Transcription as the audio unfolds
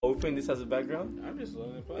putting this as a background? I'm just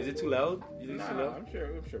letting it play. Is it too loud? You think it's too loud? I'm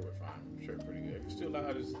sure we're fine. I'm sure pretty good. If it's too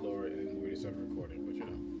loud, just lower it and we're just start recording. But you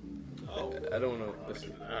know. Oh, I don't know.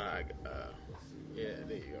 Yeah,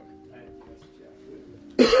 there you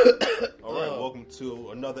All right, welcome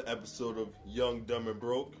to another episode of Young, Dumb, and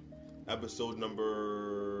Broke. Episode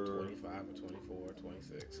number... 25 or 24 or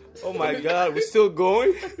 26. Oh my God, we're still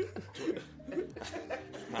going?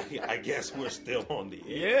 I guess we're still on the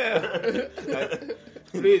air. Yeah.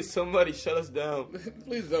 Please, somebody shut us down.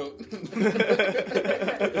 Please don't.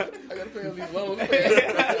 I gotta pay all these loans.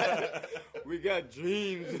 We got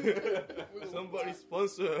dreams. Somebody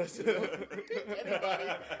sponsor us.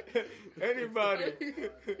 Anybody.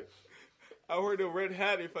 I wear the red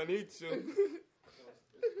hat if I need to.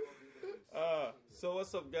 So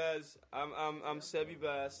what's up, guys? I'm Sebi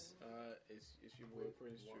Bass. It's your boy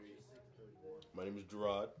Prince Tree. My name is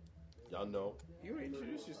Gerard. Y'all know. You already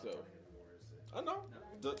introduced yourself. I know.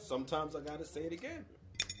 Sometimes I gotta say it again.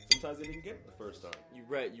 Sometimes I didn't get it the first time. You're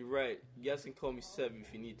right. You guys can call me Sebi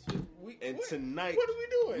if you need to. Tonight, what are we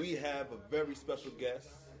doing? We have a very special guest.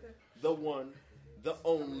 The one, the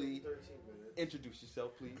only. Introduce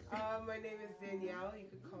yourself, please. My name is Danielle. You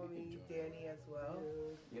could call me Danny as well.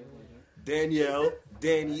 Danielle,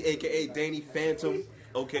 Danny, a.k.a. Danny Phantom.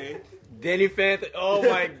 Okay. Danny Phantom. Oh,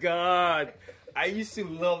 my God. I used to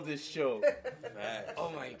love this show.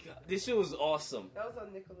 Oh, my God. This show was awesome. That was on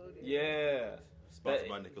Nickelodeon. Yeah. Sponsored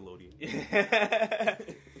by Nickelodeon.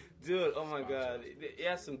 Dude, oh, my God. It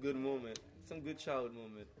has some good moments. Some good childhood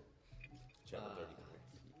moment.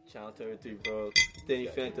 Channel 33, bro. Danny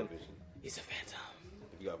Phantom. He's a phantom.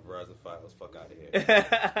 If you got Verizon Files, fuck out of here. Wait,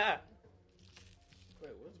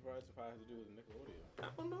 what's Verizon 5 to do with Nickelodeon? I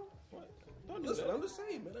don't know. What? Don't do Listen, that. I'm just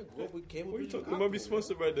saying, man. I grew up with cable. What are you talking about? Might be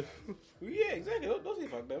sponsored by them. Yeah, exactly. Don't say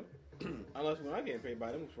fuck them. Unless when I get paid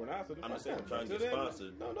by them, we're not. So I'm not saying I'm trying to get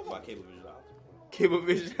sponsored by Cablevision.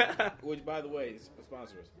 Cablevision. Which, by the way, is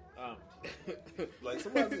sponsors. Like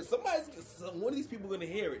one of these people gonna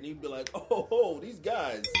hear it and you'd be like, oh, these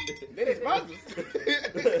guys. They sponsors.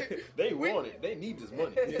 They want it. They need this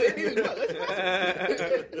money.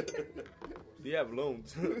 They have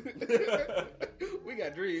loans. We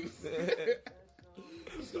got dreams.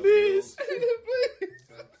 Please. Please.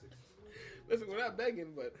 Listen, we're not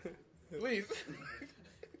begging, but please.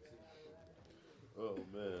 Oh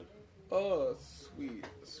man. Oh, sweet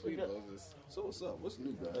Moses. So what's up? What's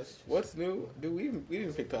new, guys? What's new? Dude, we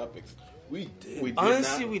didn't pick topics. We did.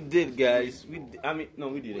 Honestly, we did, guys. We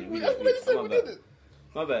didn't. We did it.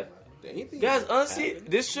 My bad. Anything Guys, honestly,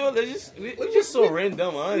 this show, we're just so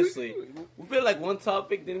random, honestly. We feel like one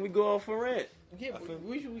topic, then we go off for rant. Yeah,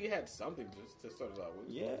 we had something to start us out with.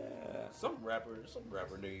 Yeah. Some rapper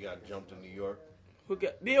nigga got jumped in New York.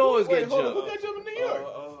 They always get Who jumped. got jumped in New York?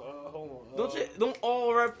 Hold on. Don't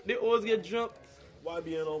all rap, they always get jumped.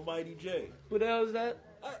 YBN Almighty J. Who the hell is that?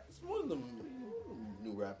 It's one of them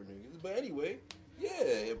new rapper niggas. But anyway,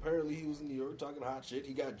 yeah, apparently he was in New York talking hot shit.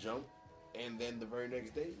 He got jumped. And then the very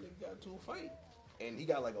next day, nigga got into a fight. And he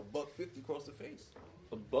got like $150 across the face.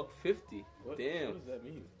 $150? Damn. What does that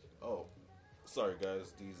mean? Oh, sorry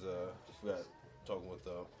guys. These, we got talking with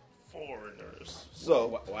foreigners.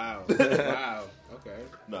 So. Wow. Wow. Okay.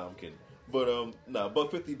 Nah, I'm kidding. But,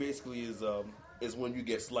 $150 basically is when you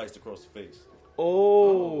get sliced across the face.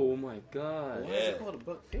 Oh my God. Why is it called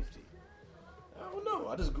 $150? I don't know.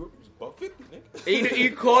 I just grew up $150, nigga.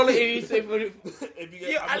 You call it and you say, you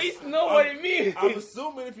at least know what it means. I'm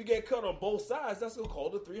assuming if you get cut on both sides, that's gonna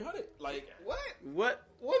call it 300. Like what?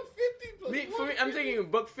 150 plus For me, I'm thinking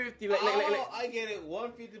 $150. Like, I get it.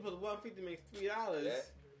 150 plus 150 makes $3. Yeah.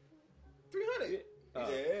 300. Yeah.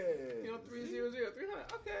 300,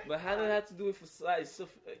 300. Okay. But how did that have to do with you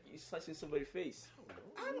slicing somebody's face?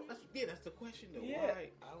 That's the question though. Yeah.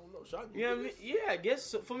 Why? I don't know. Should I You know what I mean? Yeah, I guess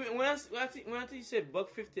so. For me, when I you said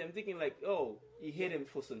 $150, I'm thinking like, oh, you hit him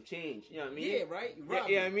for some change. You know what I mean? Yeah, right.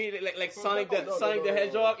 Yeah, I mean, like Sonic no, the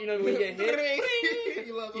Hedgehog. You know when you get hit,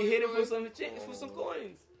 you hit him for coins? some change, for some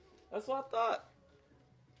coins. That's what I thought.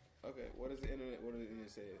 Okay, what does the internet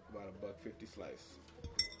say about a $150 slice?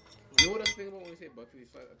 You know what I think about when you say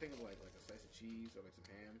 $150 slice? I think of like a slice of cheese or like some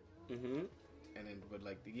ham. Mm-hmm. And then, but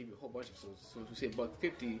like they give you a whole bunch of. So if you say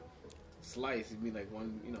 $150 slice, it'd be like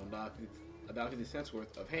 $1.50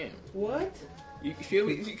 worth of ham. What? You feel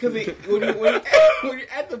me? Because when you're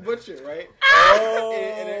at the butcher, right? Oh.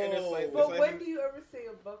 And it's like, But when do you ever say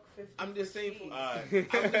 $1.50? I'm just saying. For, Alright.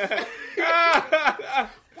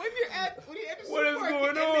 when you're at the What is supermarket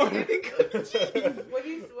going on? When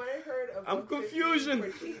I heard $1.50, I'm $1.50 confusion. for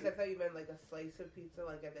cheese. I thought you meant like a slice of pizza,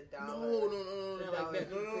 like at the No, dollar. not The like dollar that.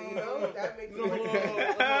 pizza, you know? That makes No, sense.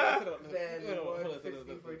 Then Then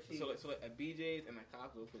 $1.50 for cheese. So like at BJ's and at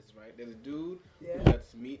Costco places, right? There's a dude Yeah. who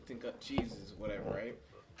cuts meats and cut cheeses, whatever, right?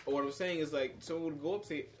 But what I'm saying is like, someone would go up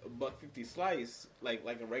say $1.50 slice, like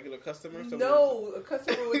a regular customer. No, a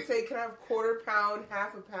customer would say, "Can I have quarter pound,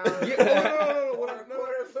 half a pound?" Yeah, no, or a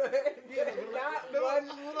quarter foot. Not one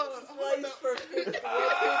slice for 50.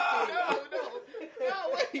 No,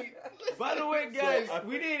 wait. By the way, guys,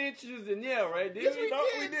 we didn't introduce Danielle, right? Did Yes, we? we No,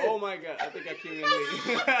 did. Oh my god, I think I came in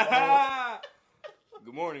late.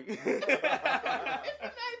 Good morning.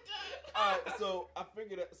 Alright, so I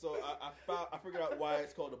figured out. So I figured out why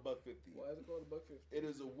it's called a $1.50. Why is it called $1.50? It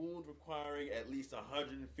is a wound requiring at least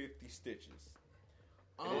 150 stitches.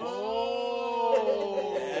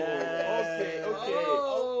 Oh. Okay.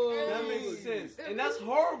 Oh. That makes sense, and that's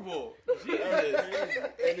horrible. Jesus.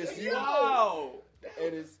 And it's Wow.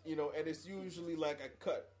 and it's usually like a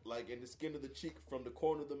cut, like in the skin of the cheek from the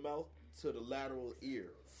corner of the mouth to the lateral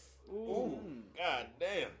ear. Ooh, god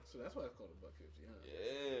damn. So that's why it's called a $1.50, huh?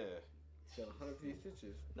 Yeah. It's got 150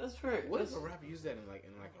 stitches. That's very. What if a rapper use that in like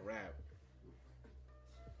a rap?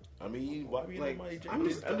 I mean, why be Like, nobody I'm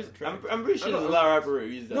just- I'm pretty sure there's a lot of rappers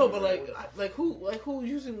who use that. No, but who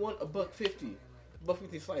using $1.50?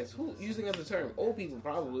 $1.50 slice. Who using it as a term? Old people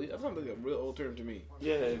probably. That sounds like a real old term to me.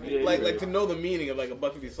 yeah, Like to know the meaning of like a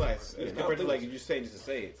 $1.50 slice as compared to like you just saying just to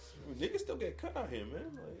say it. Niggas still get cut out here, man.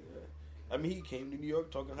 Like, I mean, he came to New York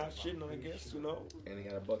talking hot shit, and I guess And he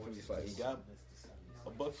got a $1.50 slice. he got a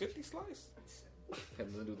 $1.50 slice. Has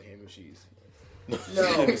nothing to do with the ham and cheese. No.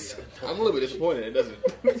 I'm a little bit disappointed. It doesn't.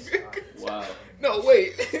 Wow. No,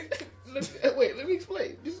 wait. Let me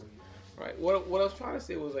explain. Right. What I was trying to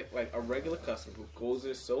say was like a regular customer who goes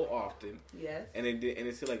there so often, Yes. and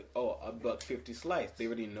they say like, oh, a $1.50 slice. They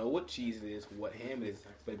already know what cheese it is, what ham it is,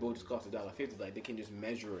 but it both just cost $1.50. Like they can just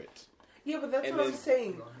measure it. Yeah, but that's And what I'm then-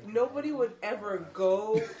 saying. Nobody would ever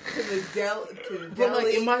go to the But, deli,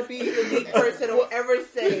 like, it might be- to the meat person will ever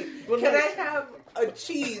say, But, "Can like- I have a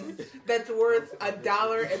cheese that's worth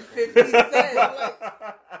 $1.50?"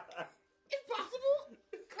 Impossible.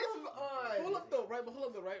 Come on. Hold up though, right?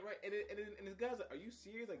 And this guy's like, "Are you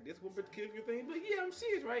serious? Like this one particular thing?" But yeah, I'm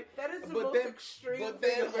serious, right? That is the But most then- extreme But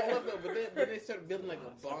thing then, I've hold ever up though. But then they start building like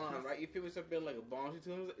a bond, right? You feel me? Start building like a bond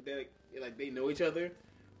between them. They like they know each other,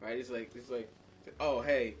 right? It's like, oh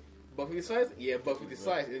hey, $1.50 slice? Yeah, $1.50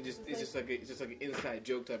 slice. And it's just like an inside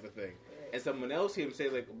joke type of thing. And someone else here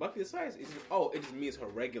says like $1.50 slice. It just means her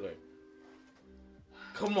regular.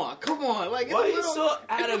 Come on. Like it's Why a are you little, so it's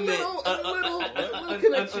a adamant little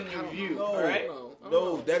connection. on your view? No, All right.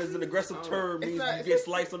 No, that is an aggressive term. It's Means not- you get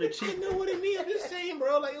sliced on the I cheek. know what it means. I'm just saying,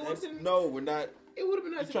 bro. Like it That's- wasn't. no, we're not. It would have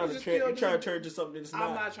been nice. You're if it trying was to just, turn to something that's I'm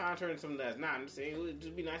not. not trying to turn into something that's not. I'm just saying it would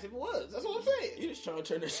just be nice if it was. That's what I'm saying. You're just trying to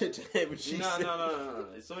turn that shit to ham and cheese. No.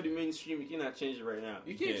 It's already mainstream. You cannot change it right now.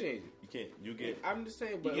 You can't change it. You can't. You get. I'm just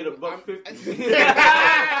saying, You but get a $1.50.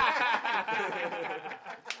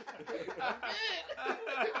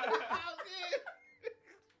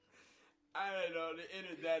 I don't know. The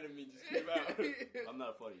inner dad in me just came out. I'm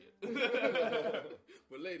not funny yet.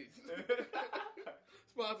 But ladies,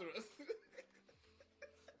 sponsor us.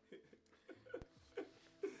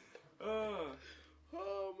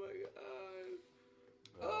 Oh my god.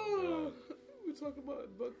 Oh, we talk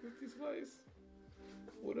about $1.50 slice.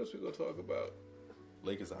 What else we gonna talk about?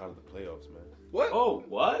 Lakers are out of the playoffs, man. What? Oh,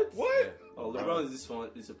 what? What? Oh, LeBron is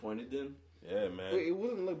disappointed then? Yeah, man. Wait, it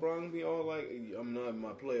wasn't LeBron being all like, I'm not in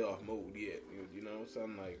my playoff mode yet. You know,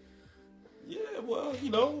 something like. Yeah, well,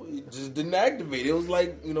 it just didn't activate. It was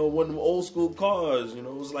like, one of them old school cars. It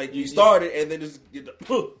was like you started and then just get the.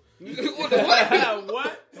 What?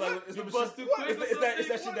 It's like it's You the bust too shit- quick or it's that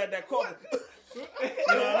shit something? that car. You know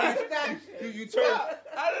what I mean? You turn.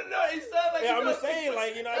 I don't know. It sounded like Yeah, I'm just saying,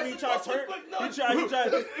 like, you That's try to supposed to turn. quick, no.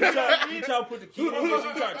 You try to put the key in, you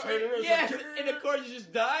try to turn it. Yeah, in the car you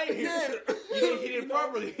just died. Yeah. You didn't hit it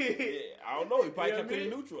properly. Yeah, I don't know. He probably You know kept what I it in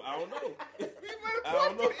mean? neutral. I don't know. I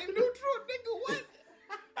don't know. In neutral, nigga. What?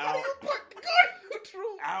 I How do don't, you put the car in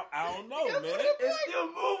neutral? I don't know, man. It's still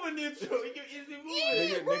moving neutral. You can easily move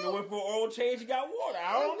it. Nigga went for an oil change. He got water.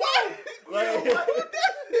 I don't know. Like,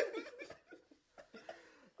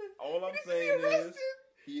 all I'm saying is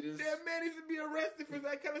he just. That man needs to be arrested for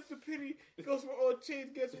that kind of stupidity. He goes for oil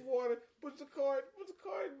change, gets some water, puts the car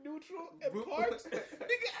in neutral and parks. Nigga,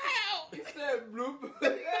 ow! He said bloop.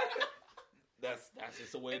 That's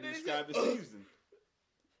just a way And to then he describe the said, season.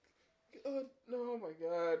 No, oh my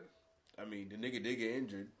god. I mean, the nigga did get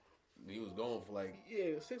injured. He was going for like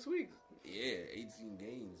 6 weeks. 18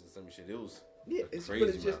 games or some shit. It was Yeah, but Crazy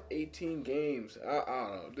it's just amount. 18 games. I don't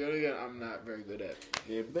know. Then again, I'm not very good at it.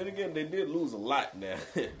 Yeah, but then again, they did lose a lot now.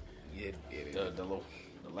 Yeah, it the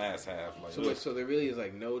last half. Like, So there really is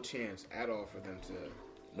like no chance at all for them to.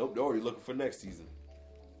 nope, they're already looking for next season.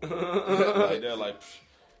 Like they're like,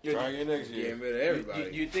 try again next year. Getting rid of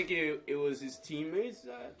everybody. You think it was his teammates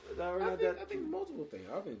that were I that? think multiple things.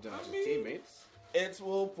 I don't think Johnson's I mean- teammates. It's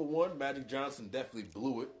well, for one, Magic Johnson definitely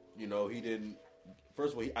blew it. You know, he didn't.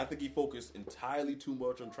 First of all, I think he focused entirely too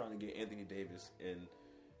much on trying to get Anthony Davis in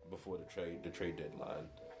before the trade deadline.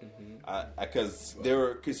 Because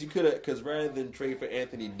rather than trade for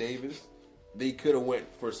Anthony Davis, they could have went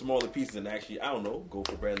for smaller pieces and actually, I don't know, go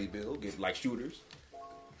for Bradley Beal, get like shooters,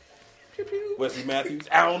 Wesley Matthews.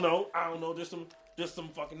 I don't know, just some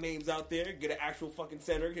fucking names out there. Get an actual fucking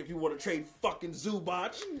center if you want to trade fucking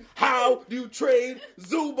Zubac. How do you trade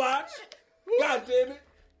Zubac? God damn it.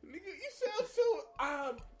 Nigga, you sound so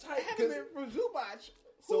Tight. adamant for Zubac.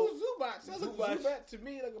 So- Who's Zubac? Sounds like Zubac- Zubac to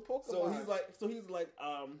me like a Pokemon.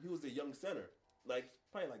 He was a young center. Like,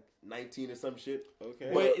 probably like 19 or some shit.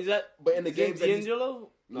 Okay. Wait, is that? But in the is games that that he's- D'Angelo?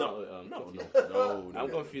 No. I'm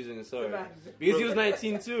confusing. Sorry, because he was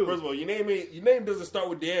 19 too. First of all, your name doesn't start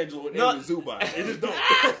with D'Angelo and No. end with Zubac. It just don't.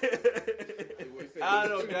 I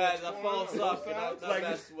don't know, guys. I fall soft and I'm not Like-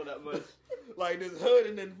 basketball that much. Like this hood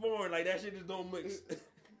and then foreign, like that shit just don't mix.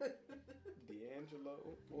 D'Angelo.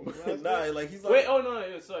 Nah, like he's like Wait, oh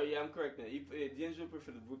no, sorry, yeah, I'm correct now. D'Angelo played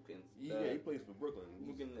for the Brooklyn. he plays for Brooklyn.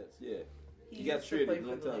 Brooklyn Nets, yeah. He got used to play traded for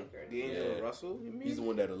long the time. Lakers. D'Angelo Yeah. Russell? You mean? He's the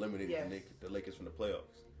one that eliminated Yes. the Lakers from the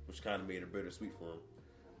playoffs, which kind of made it bittersweet for him.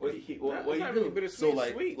 What It's he not do? really bittersweet. So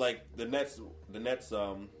like Sweet. the Nets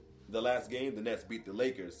the last game the Nets beat the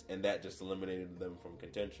Lakers and that just eliminated them from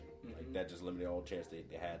contention. Like that just eliminated all chance they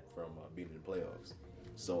had from being in the playoffs.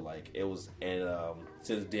 So like it was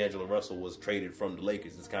since D'Angelo Russell was traded from the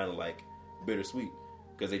Lakers, it's kind of like bittersweet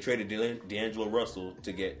because they traded D'Angelo Russell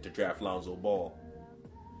to draft Lonzo Ball.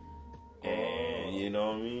 And you know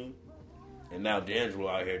what I mean? And now D'Angelo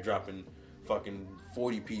out here dropping fucking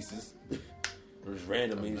 40 pieces. Just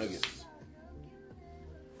randomly.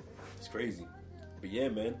 It's crazy. But yeah,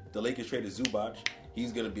 man, the Lakers traded Zubac.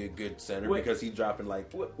 He's gonna be a good center because he's dropping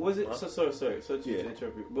like. What was it? Huh? Sorry to Yeah.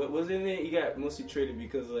 interrupt you. But wasn't it? He got mostly traded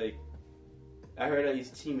because like I heard that his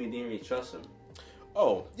teammate didn't really trust him.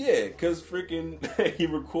 Oh yeah, because freaking he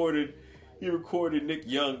recorded Nick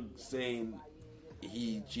Young saying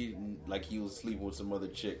he cheated, like he was sleeping with some other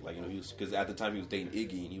chick, like he was because at the time he was dating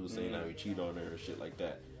Iggy and he was saying how he cheated on her and shit like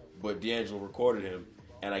that. But D'Angelo recorded him,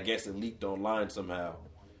 and I guess it leaked online somehow,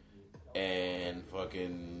 and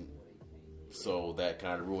fucking so that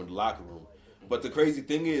kind of ruined the locker room. But the crazy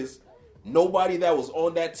thing is, nobody that was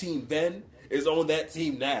on that team then is on that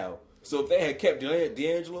team now. So if they had kept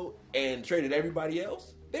D'Angelo and traded everybody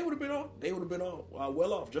else, they would have been all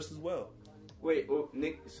well off just as well. Wait,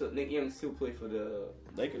 Nick Young still play for the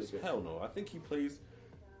Lakers? Hell no. I think he plays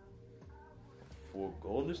for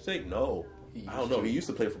Golden State. No, I don't know. He used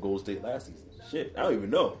to play for Golden State last season. Shit, I don't even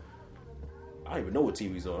know. I don't even know what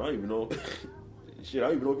team he's on. I don't even know. Shit, I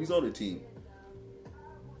don't even know if he's on the team.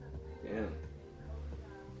 Yeah.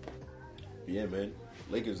 Yeah, man.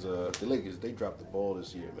 The Lakers, they dropped the ball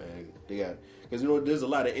this year, man. They got because there's a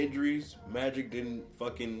lot of injuries. Magic didn't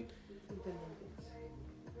fucking.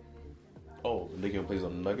 Oh, Nick Young plays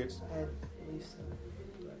on the Nuggets. At least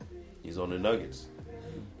He's on the Nuggets,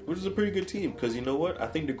 which is a pretty good team. Because you know what? I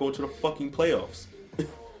think they're going to the fucking playoffs.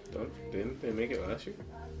 Didn't they make it last year?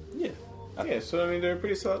 Yeah. Yeah, so I mean they're a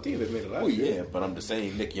pretty solid team. They made it last Oh year. yeah, but I'm just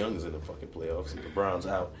saying Nick Young is in the fucking playoffs and LeBron's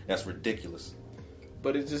out. That's ridiculous.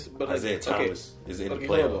 But it's just but Isaiah like, Thomas is in the Hold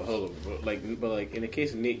playoffs. on. But in the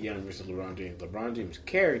case of Nick Young versus LeBron James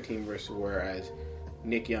carry team versus whereas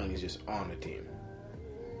Nick Young is just on the team.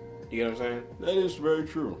 You get what I'm saying? That is very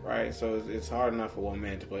true. Right. So it's hard enough for one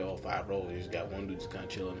man to play all 5 roles. You just got one dude just kind of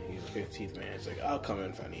chilling. He's the 15th man. It's like I'll come in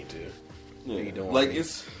if I need to. Yeah. You don't Like want me.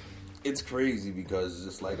 it's crazy because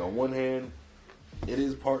it's like on one hand, it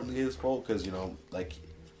is partly his fault because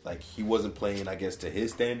like he wasn't playing, I guess, to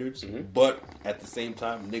his standards. Mm-hmm. But at the same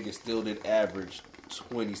time, niggas still did average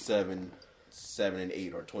 27, 7 and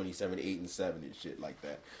 8 or 27, 8 and 7 and shit like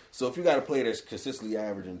that. So if you got a player that's consistently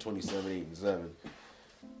averaging 27, 8 and 7,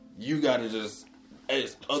 you got to just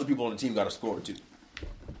as other people on the team got to score too.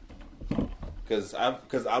 Because I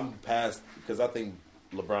think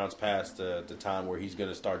LeBron's past the time where he's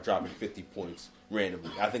gonna start dropping 50 points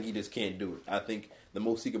randomly. I think he just can't do it. I think the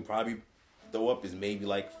most he can probably throw up is maybe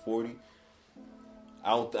like 40. I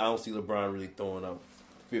don't see LeBron really throwing up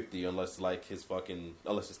 50 unless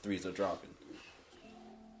his threes are dropping.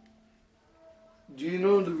 Do you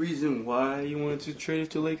know the reason why he wanted to trade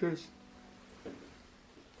it to Lakers?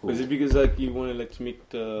 Was it because like you wanted like to make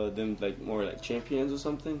them like more like champions or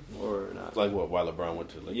something, or not? Like what? Why LeBron went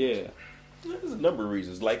to the Lakers? Yeah. There's a number of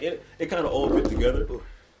reasons. Like it kind of all fit together.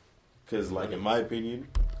 Because like in my opinion,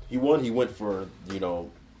 he went for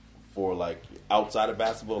for like outside of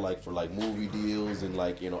basketball, like for like movie deals and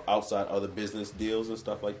like outside other business deals and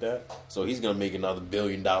stuff like that. So he's gonna make another $1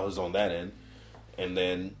 billion on that end. And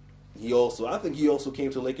then I think he also came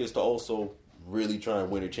to the Lakers to also really try and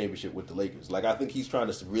win a championship with the Lakers. Like I think he's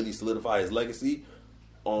trying to really solidify his legacy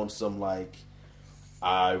on some like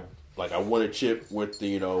I won a chip with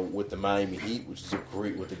the with the Miami Heat, which is a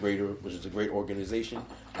great organization.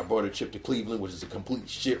 I brought a chip to Cleveland, which is a complete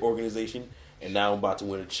shit organization, and now I'm about to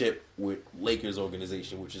win a chip with Lakers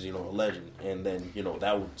organization, which is a legend. And then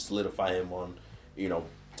that would solidify him on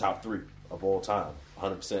top 3 of all time,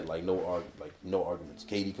 100%. Like no arguments.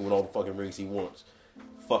 KD can win all the fucking rings he wants.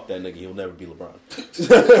 Fuck that nigga, he'll never be LeBron.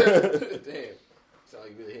 Damn, sound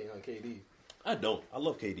like you really hating on KD. I don't. I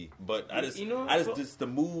love KD, but I just the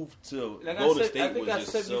move to like Golden I State think was I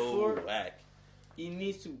just said so before, whack. He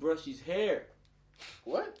needs to brush his hair.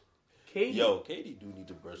 What? KD. Yo, KD do need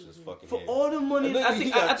to brush his fucking For hair. all the money, I I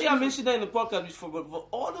think think I mentioned that in the podcast before, but for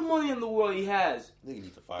all the money in the world he has, Nigga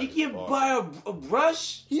need to fire he his can't barber. buy a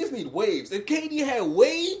brush? He just need waves. If KD had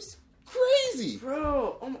waves, crazy.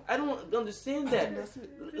 Bro, I don't understand that.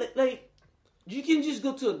 Like, you can just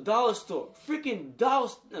go to a dollar store, freaking dollar,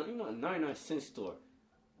 no, 99-cent store,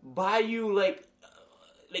 buy you like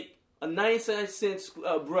a 99-cent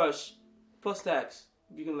brush plus tax.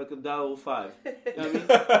 You can like $1.05. You know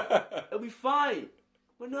what I mean? It'll be fine.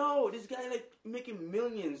 But no, this guy like making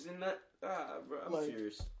millions and that. Bro, I'm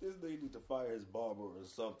serious. This nigga need to fire his barber or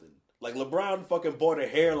something. Like LeBron fucking bought a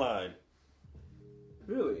hairline.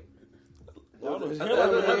 Really? His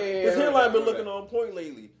hairline been looking on point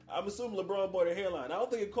lately. I'm assuming LeBron bought a hairline. I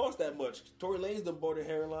don't think it cost that much. Tory Lanez done bought a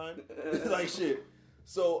hairline. Like shit.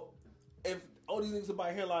 So if all these niggas can buy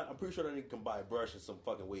a hairline, I'm pretty sure that nigga can buy a brush and some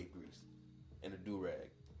fucking wave grease and a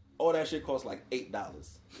do-rag. All that shit costs like $8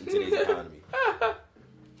 in today's economy.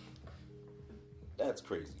 That's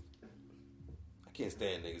crazy. I can't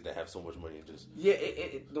stand niggas that have so much money and just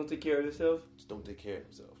don't take care of themselves. just don't take care of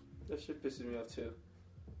themselves. That shit pisses me off too.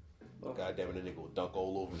 Oh. God damn it, that nigga will dunk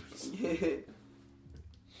all over me. Yeah.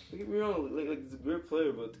 Don't get me wrong, like he's a great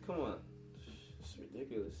player, but come on, it's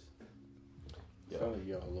ridiculous. Yeah. Some of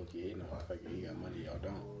y'all look hating on the fact that he got money, y'all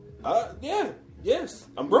don't. Yes,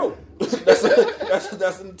 I'm broke. that's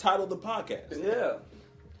the title of the podcast. Yeah.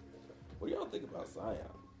 What do y'all think about Zion?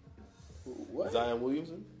 What? Zion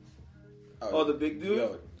Williamson? Oh, the big dude?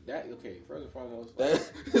 Yo, first and foremost.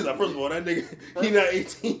 First of all, that nigga, he not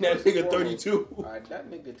 18, that nigga 32. Alright, that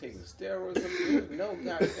nigga taking steroids. There's no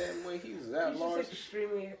goddamn way he's that He's large. just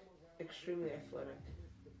extremely athletic.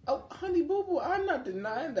 Oh, honey boo boo, I'm not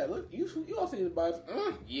denying that. Look, you all see his body.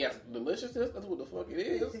 Yes, deliciousness. That's what the fuck it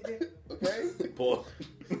is. Okay. Paul.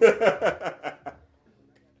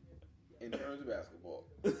 In terms of basketball,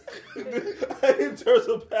 In terms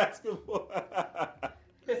of basketball.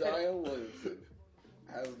 Zion Williamson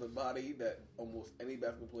has the body that almost any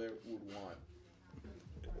basketball player would want.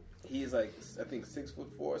 He's like, I think 6'4",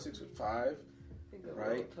 6'5",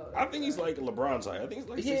 right? I think he's like LeBron's height. I think he's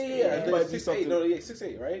like 6'8". Yeah. He might be 6'8", no,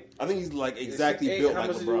 6'8", right? I think he's like exactly 6'8", built how like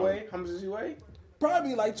much does he LeBron. weigh? How much does he weigh?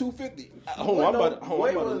 Probably like 250.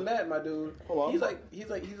 Way more than that, my dude. Hold on.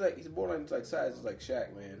 He's borderline like size like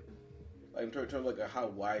Shaq, man. Like in terms of like how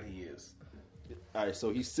wide he is. All right,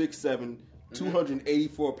 so he's 6'7",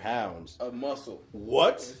 284 pounds. Of muscle.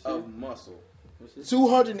 What? Of muscle.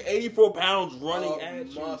 284 pounds running Of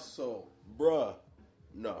at you. muscle. Bruh.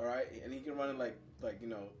 No. All right, and he can run in like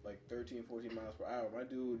 13, 14 miles per hour. My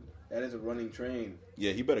dude, that is a running train.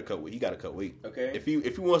 Yeah, he better cut weight. He got to cut weight. Okay. If he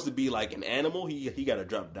wants to be like an animal, he got to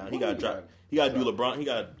drop down. He got to drop. He got to do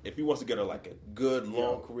LeBron. If he wants to get a good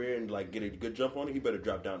long career and like get a good jump on it, he better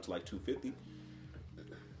drop down to like 250.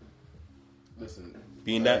 Listen,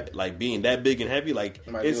 being that big and heavy, like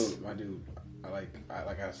my dude.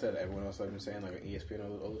 Like I said, everyone else I've been saying, like ESPN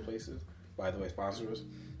and all those places. By the way, sponsors.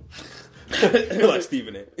 You're like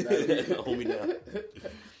Stephen A. Hold me down.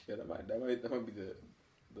 Yeah, that might be the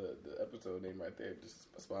episode name right there.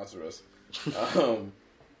 Just sponsor us.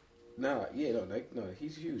 No,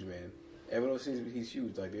 he's huge, man. Everyone else seems he's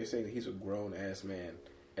huge. Like they're saying that he's a grown ass man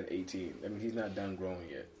at 18. I mean, he's not done growing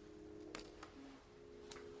yet.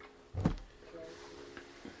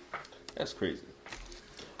 That's crazy.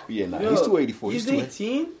 But yeah, he's 284. He's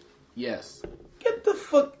 18? Yes. Get the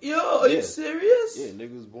fuck... Yo, are you serious? Yeah,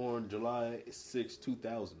 nigga was born July 6,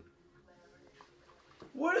 2000.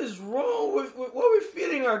 What is wrong with... What are we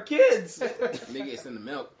feeding fucking our kids. Nigga, it's in the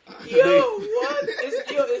milk. Yo, what?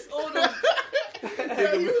 It's older. He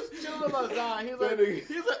was chilling outside. He was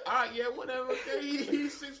like, alright, yeah, whatever. Okay,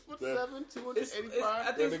 he's 6'7", 285.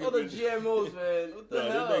 I think it's all the GMOs, man. What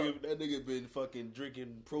the hell? That nigga been fucking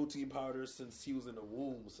drinking protein powder since he was in the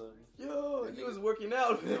womb, son. Yo, he was working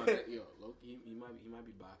out. Yo, Loki, he might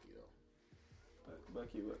be Baki though.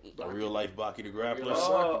 A real life Baki the Grappler.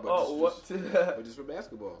 What? But just for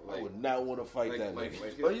basketball. I would not want to fight that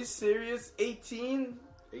nigga. Are you serious? 18?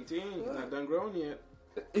 18. He's not done growing yet.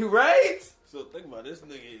 Right? So think about it, this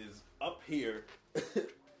nigga is up here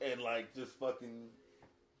and like just fucking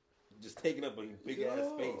just taking up a big ass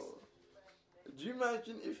space. Do you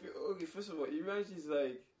imagine if you first of all, you imagine he's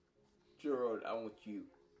like, Gerard, I want you.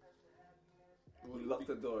 We lock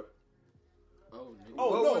the door. Oh, nigga.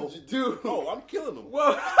 Oh what no, would you do? Oh, I'm killing him.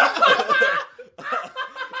 Whoa.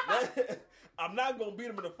 I'm not gonna beat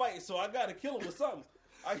him in a fight, so I gotta kill him with something.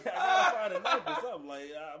 I gotta find a knife or something.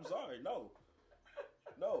 Like, I'm sorry, no.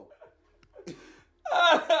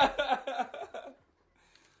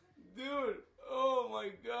 Dude, oh my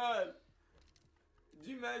god.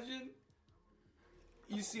 Do you imagine?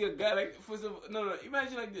 You see a guy like, first of all, no,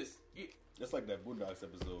 imagine like this. That's like that Boondocks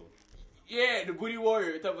episode. Yeah, the Booty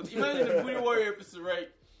Warrior type of. Imagine the Booty Warrior episode, right?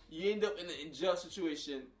 You end up in a jail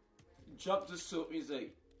situation, you drop the soap, he's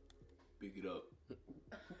like, pick it up.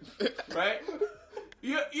 Right?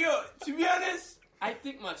 Yo, to be honest, I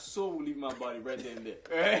think my soul will leave my body right then and there.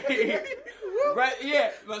 Right? Right?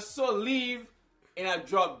 Yeah, my soul leave and I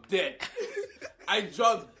drop dead. Like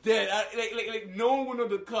no one will know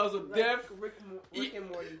the cause of death. Rick and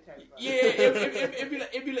Morty type. Yeah, it'd be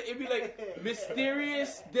like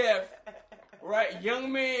mysterious death, right?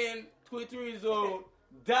 Young man, 23 years old,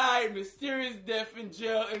 died, mysterious death in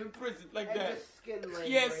jail and in prison like and that. just skin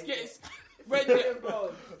laying Yeah, right there,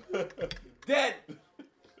 dead.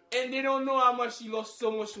 And they don't know how much he lost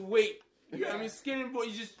so much weight. You know what I mean? Skin and bone,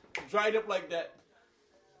 he just dried up like that.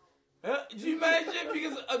 Huh? Do you imagine?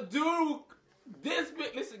 Because a dude who this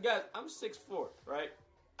big. Listen, guys, I'm 6'4", right?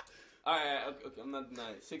 Alright, okay, I'm not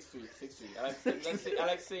denying it. 6'3". I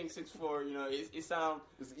like saying 6'4". You know, it sounds.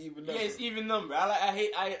 It's even number. Yeah, it's even number. I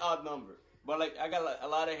hate odd number, but like I got a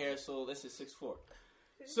lot of hair, so let's say 6'4".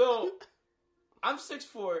 So I'm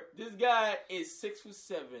 6'4". This guy is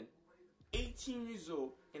 6'7", 18 years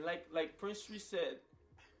old, and like Prince Street said,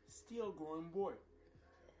 still a growing boy.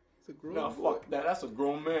 It's a grown No, boy. fuck that. That's a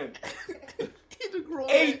grown man. He's a grown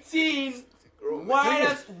 18. Why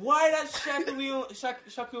that's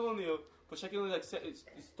Shaquille O'Neal? But Shaquille O'Neal is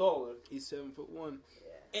taller. He's 7'1".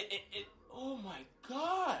 Oh my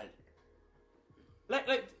god!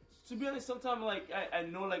 Like to be honest, sometimes like I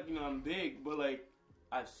know like you know I'm big, but like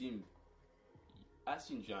I've seen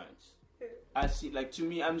giants. I see like to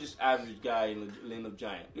me I'm just average guy in the Land of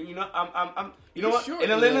Giant. You know I'm you know what sure? in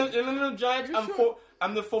the Land of Giants I'm the 4'11".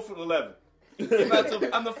 I'm the 4'11".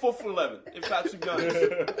 If that's to be honest,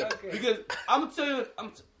 Okay. because I'm gonna tell you,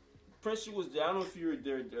 Prince was there. I don't know if you were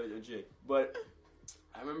there, Jake, but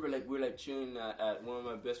I remember like we were like chilling at one of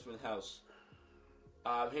my best friend's house.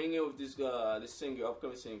 I'm hanging out with this singer,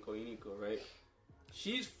 upcoming singer called Iniko, right?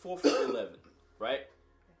 She's 4'11", right?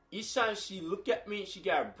 Each time she look at me, she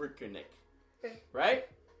got a brick in her neck, right?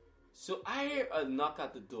 So I hear a knock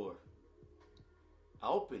at the door. I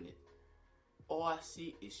open it. All I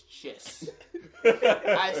see is chest.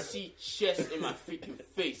 I see chest in my freaking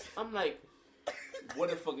face. I'm like, what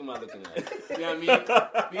the fuck am I looking at? You know what I mean?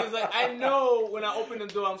 Because like I know when I open the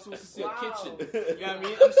door, I'm supposed to see a kitchen. You know what I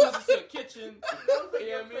mean? I'm supposed to see a kitchen. You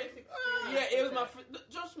know what I mean? Yeah, it was my.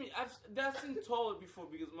 Trust me, I've seen taller before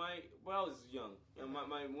because when I was young, you know,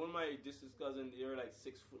 one of my distant cousins, they were like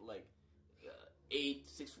 6 foot, like 8,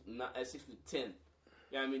 6 foot 9, 6'10".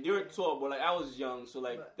 Yeah, I mean they were tall, but like I was young, so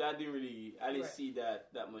like I didn't see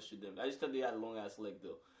that much of them. I just thought they had a long ass leg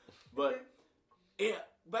though. But yeah,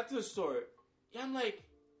 back to the story. Yeah, I'm like,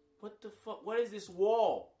 what the fuck? What is this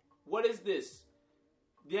wall? What is this?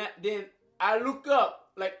 Yeah, then I look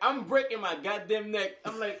up, like I'm breaking my goddamn neck.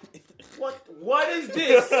 I'm like, what is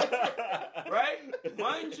this? Right?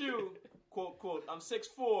 Mind you, quote, I'm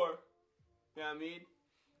 6'4". You know what I mean?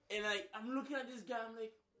 And like I'm looking at this guy, I'm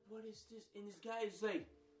like, what is this? And this guy is like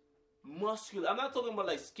muscular. I'm not talking about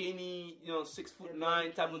like skinny,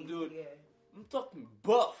 6'9" type of dude. Yeah. I'm talking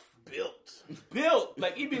buff. Built.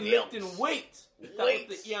 Like he been lifting weights. You know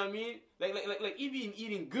what I mean? Like he been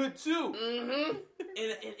eating good too. Mm-hmm.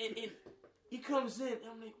 And he comes in, and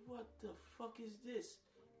I'm like, what the fuck is this?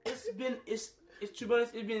 To be honest, it's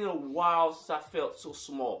been a while since I felt so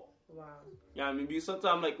small. Wow. You know what I mean? Because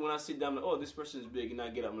sometimes like when I sit down, I'm like, oh, this person is big, and I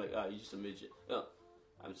get up, I'm like, you're just a midget.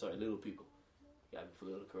 I'm sorry, little people. gotta be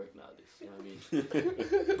politically correct nowadays. You know what I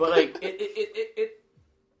mean? But like it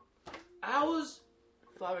I was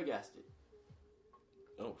flabbergasted.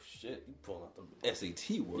 Oh shit! You pulling out the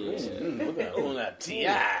SAT words? Yeah. Look at on that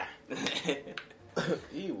T.I.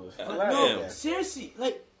 He was But flat. no, seriously,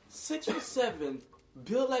 like 6'7",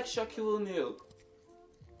 built like Shaquille O'Neal.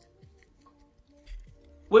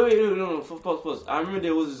 Wait, no, pause. I remember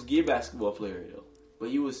there was this gay basketball player though, but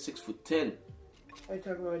he was 6'10". Are you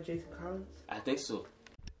talking about Jason Collins? I think so.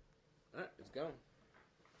 Alright, it's gone.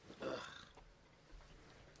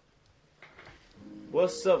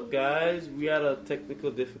 What's up, guys? We had a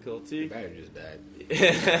technical difficulty. Barry just died.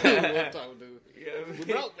 Yeah, What talking to? we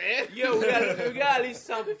Broke, man. Yeah, we got to at least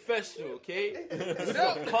sound professional, okay? This is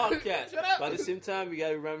a podcast. Shut up. But at the same time, we got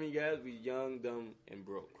to remind you guys we young, dumb, and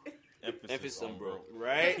broke. Emphasis on broke.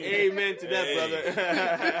 Right? Amen to that, brother.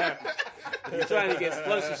 We're trying to get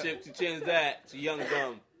sponsorship to change that to young,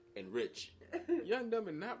 dumb, and rich. Young, dumb,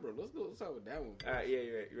 and not broke. Let's start with that one. All right, yeah,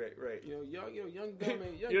 right. You know, young, dumb,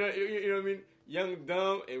 and young. You know what I mean? Young,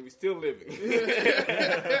 dumb, and we still living.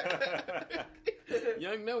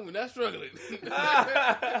 Young, dumb, we're not struggling.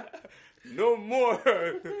 No more.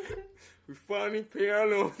 We finally pay our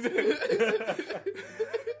loans. We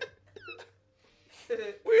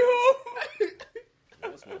home.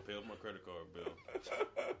 That's my pay off my credit card bill.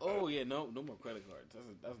 Oh yeah, no more credit cards.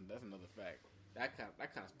 That's another fact. That kind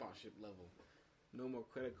of sponsorship level. No more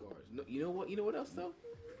credit cards. No, you know what? You know what else though?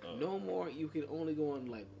 No more. You can only go on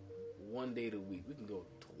like one day a week. We can go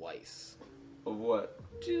twice. Of what?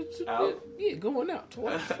 Just, Out? Yeah, going out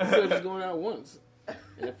twice. Instead of just going out once. And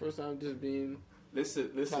the first time just being.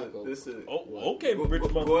 Listen. Oh, okay, rich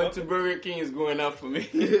Going motherfucker. to Burger King is going out for me.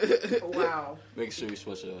 Wow. Make sure you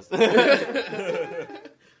sponsor us. I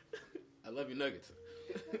love your nuggets.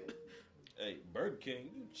 Hey, Burger King,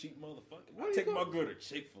 you cheap motherfucker. Why I you take go- my girl to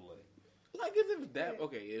Chick-fil-A. Like as if that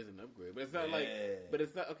okay, it is an upgrade, but it's not like. Yeah. But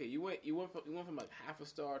it's not okay. You went from like half a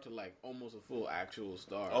star to like almost a full actual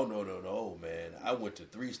star. Oh no, man! I went to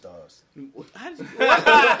 3 stars. How did you?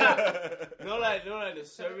 No, like the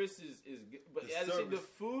service is good, but The as I said, the service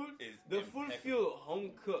food is feel impeccable.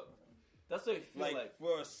 home cooked. That's what it feel like.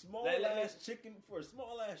 For a small Like- ass chicken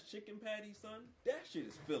patty, son, that shit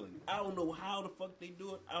is filling. I don't know how the fuck they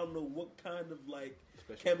do it. I don't know what kind of like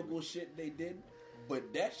Special chemical shit they did,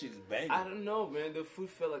 but that shit is banging. I don't know, man. The food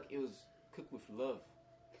felt like it was cooked with love.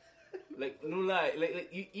 Like no lie, like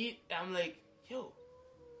you eat. I'm like, yo,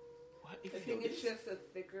 what? I think it's just a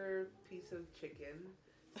thicker piece of chicken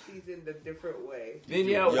seasoned a different way. Then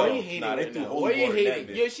Yo, why are you hating nah, they right threw now? holy Why are you water in that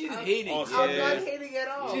hating? bitch. Yeah, she's hating. awesome. I'm Yeah. not hating at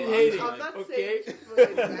all. She's hating. I'm not Okay. saying Chick-fil-A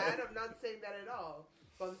is bad. I'm not saying that at all.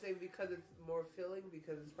 But I'm saying because it's more filling,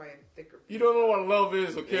 because it's probably a thicker piece. You don't know what love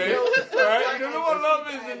is, okay? So All it's right, not you don't know as what love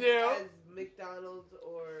cheap is in as- there. as McDonald's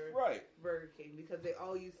or Right. Burger King, because they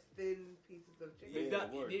all use thin pieces of chicken. Yeah.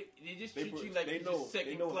 word. They just They treat put- you like they you're know- just they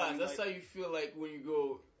second know how class. we That's like- how you feel like when you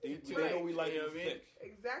go They to know we like you know it what I mean? thick.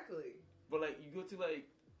 Exactly. But like you go to like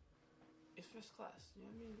it's first class. You know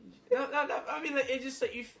what I mean? No, I mean like it's just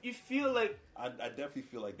like you feel like I definitely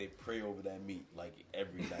feel like they pray over that meat like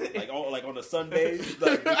every night. Like on the Sundays,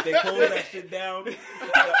 like they close that shit down.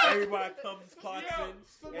 Everybody comes, clocks Yo, in,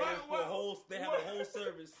 so and why- it's for why- a whole. They have a whole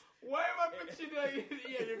service why am I picturing like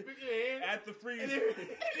yeah they pick your hand at the freezer. and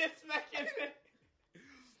they're smacking it.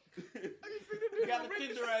 You got the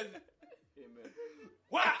tenderizer. Yeah, man.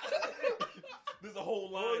 Wow! There's a whole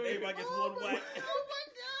line. Holy- Everybody gets one whack.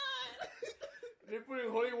 They putting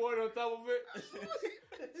holy water on top of it.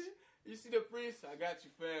 You see the priest? I got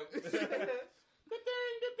you, fam. Good thing.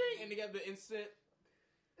 And they got the incense.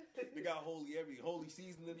 They got holy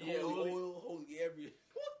seasoning, Yeah, holy holy- oil, holy every.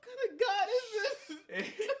 What kind of God is this?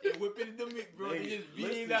 They whipping the meat, bro. They Nigga, just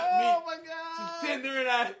beating listen. that Oh meat. my To God! tender and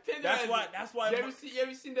That's why. You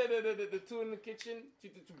ever seen the tool in the kitchen to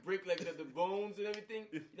break like the bones and everything?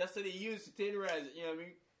 That's what they use to tenderize it. You know what I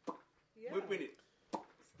mean? Yeah. Whipping it.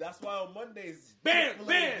 That's why on Mondays, Bam, Chick-fil-A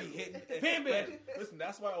bam, be hitting. bam, bam. Listen,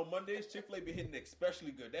 that's why on Mondays Chick-fil-A be hitting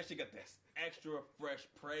especially good. That shit got that extra fresh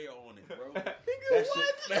prayer on it, bro. That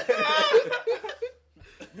shit.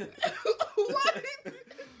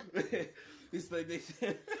 It's like they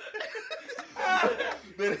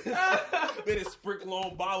they sprinkle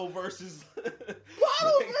on Bible verses.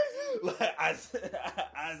 Like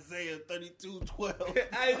Isaiah 32:12.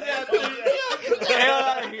 Isaiah 32. Get the hell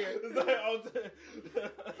out of here.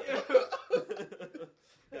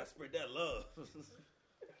 Gotta spread that love.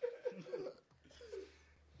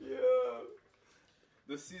 Yeah.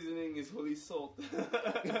 The seasoning is holy salt.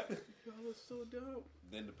 Y'all are so dumb.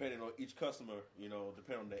 Then depending on each customer,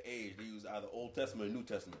 depending on their age, they use either Old Testament or New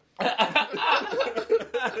Testament.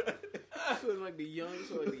 Feeling like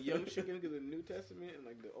the young chicken get the New Testament and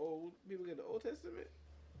like the old people get the Old Testament.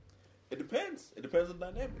 It depends. It depends on the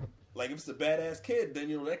dynamic. Like if it's a badass kid, then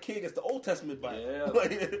that kid gets the Old Testament Bible. Yeah. Like,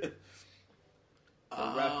 The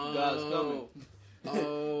wrath of God is coming.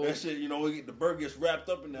 Oh, that shit. The bird gets wrapped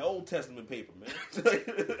up in that Old Testament paper, man.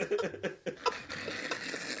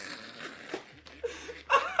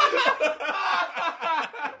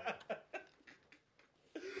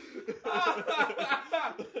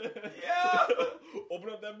 Yeah. Open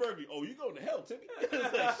up that burger. Oh, you going to hell, Timmy? But it's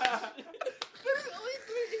only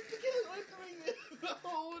 3 years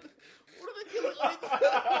old. What are the kids only 3?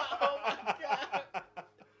 Oh my god.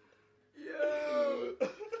 Yo.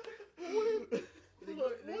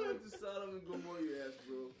 They went to Sodom and Gomorrah, your ass,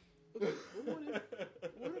 bro. What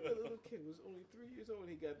if the little kid was only 3 years old when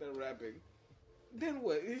he got done rapping? Then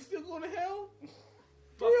what? Is he still going to hell?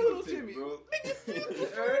 Fuck Little Timmy. bro.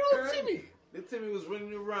 Little Timmy. Little Timmy was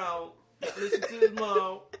running around, listening to his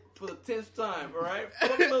mom for the 10th time, all right?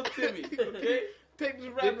 Fuck little Timmy, okay? Take this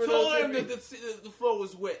They rapper. told him that the floor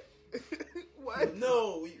was wet. What?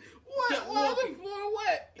 No. What? Kept Why is walking. the floor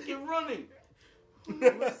wet? He kept running.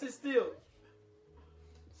 Sit still.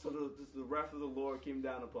 So the wrath of the Lord came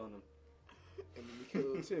down upon him. And then we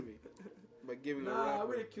killed Timmy by giving a Nah, I rapper.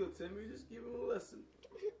 already killed Timmy. Just give him a lesson.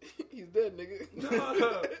 He's dead, nigga. No.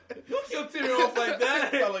 Don't kill Timmy off like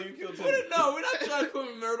that. Sound like you killed Timmy. No, we're not trying to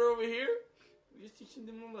commit murder over here. We're just teaching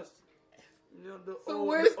them a lesson. So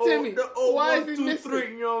where's Timmy? The old Why is 1, he 2, missing? 3,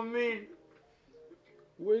 you know what I mean?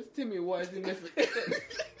 Where's Timmy? Why is he missing?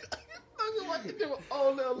 I'm watching him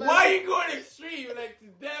all little Why are you going extreme, like to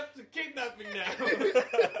death to kidnapping now?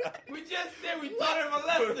 We just said we taught him a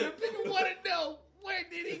lesson. People want to know, where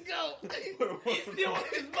did he go? He's still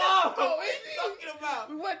with his mom. Oh, What are you talking about?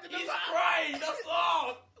 We went to the He's mom. crying, that's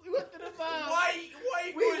all. We went to the mom. Why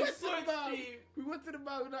you We going went to so the mom. extreme? We went to the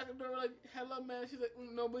mom. We knocked on the door. We're like, hello, man. She's like,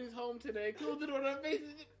 nobody's home today. Close the door on our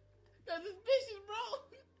faces. That's suspicious, bro.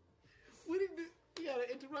 We gotta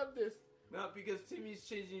interrupt this. Not because Timmy's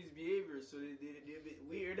changing his behavior, so they're a bit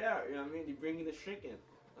weird out, you know what I mean? They're bringing the shrink in.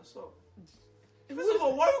 That's all. First of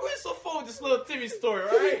all, why are we going so far with this little Timmy story,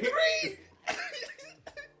 alright? 3!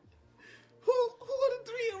 Who got a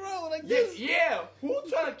 3-year-old like this? Yeah. Who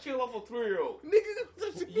trying to kill off a 3-year-old?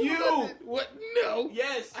 Nigga, You. What? No.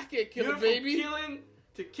 Yes. I can't kill You're a baby. From killing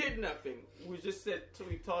to kidnapping. We just said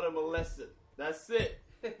we taught him a lesson. That's it.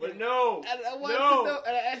 But no. And I wanted to know,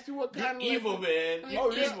 and I asked you what kind You're of evil, lesson. man.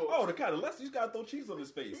 Oh, You're yeah. evil. The kind of lesson. He's got to throw cheese on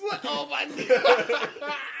his face. What? Oh my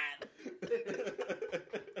god.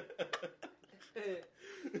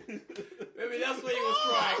 Maybe that's why he was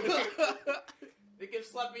crying. They kept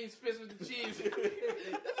slapping his fist with the cheese. That's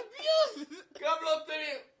abuse. Come on,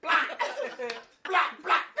 Timmy. Blah. Blah,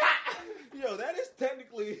 blah, blah. Yo, that is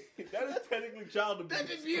technically child abuse.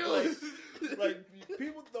 That's abuse. Like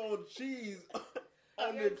people throwing cheese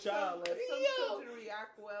on their child. Like, Some Yo. children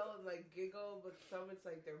react well and like giggle, but some it's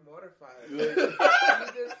like they're mortified. Yeah.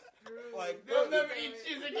 You just threw- Like, They'll never eat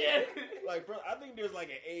cheese again. like, bro, I think there's like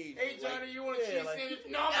an age. Hey, Johnny, like, you want a yeah, cheese like- sandwich?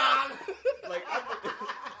 No, Mom. Like,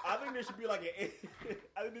 I think there should be like an age.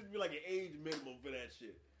 I think there should be like an age minimum for that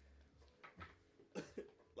shit.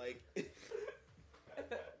 Like,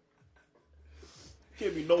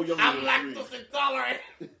 can't be no younger I'm than lactose intolerant.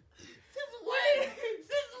 Since when?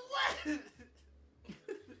 Since when?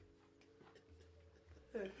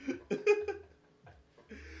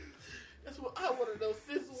 That's what I want to know.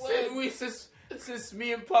 Since when? Since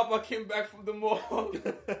me and Papa came back from the mall. Cheese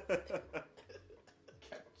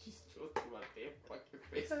thrown through my damn fucking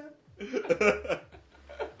face.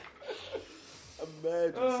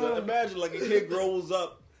 Imagine like a kid grows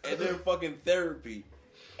up and they're in fucking therapy,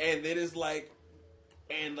 and then it's like,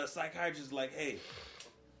 and the psychiatrist is like, hey,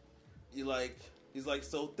 he's like,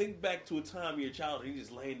 so think back to a time in your childhood. He's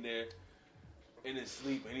just laying there in his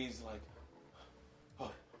sleep, and he's like,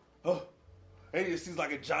 oh, and he just sees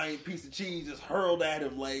like a giant piece of cheese just hurled at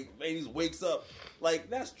him, like, man, he just wakes up. Like,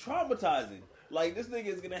 that's traumatizing. Like, this nigga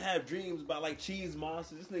is gonna have dreams about like cheese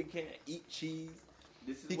monsters. This nigga can't eat cheese.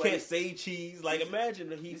 He can't say cheese. Like, imagine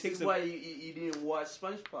that he This takes is why you didn't watch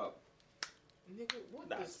SpongeBob. Nigga, what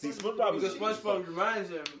Nah, the see, SpongeBob SpongeBob Because is SpongeBob reminds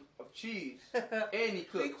him of cheese. And he Be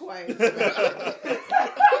cooks. quiet. Hey,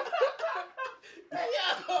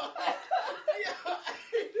 yo.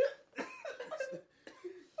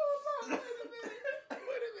 Wait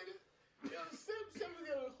a minute. Yo, Sam was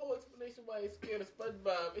got a whole explanation why he's scared of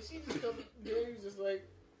SpongeBob, and she just comes there, he's just like,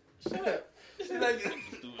 shut up. She's like,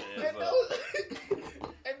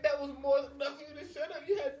 And that was more than enough for you to shut up.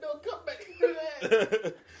 You had no comeback for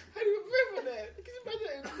that. How do you prepare for that? Can you imagine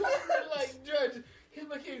a courtroom like judge? He's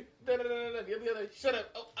like, hey, da da da da. The other guy like, shut up.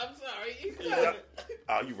 Oh, I'm sorry.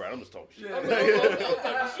 Oh, you right. I'm just talking shit. I'm talking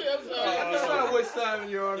shit. I'm sorry. I'm just trying to waste time in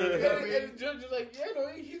your honor. And the judge is like, yeah, no,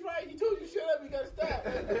 he's right. He told you shut up. You gotta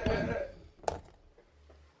stop.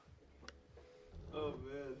 Oh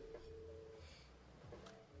man.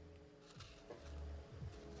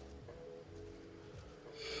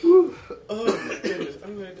 Oh my goodness,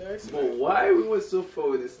 I'm gonna die. Well, why we went so far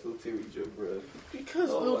with this little Timmy joke, bro? Because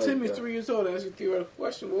Oh little my Timmy's God. 3 years old. That's a theoretical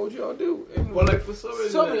question. What would y'all do? Well, like for some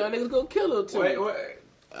reason, Some of y'all niggas gonna kill little Timmy. wait.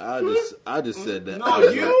 I just said that. No,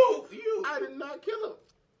 you. I did not kill him.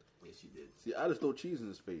 Yes, you did. See, I just throw cheese in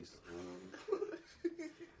his face,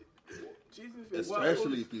 Jesus,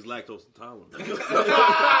 especially if he's lactose intolerant.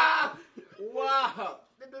 wow.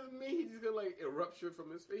 That doesn't mean he's just gonna like erupt shit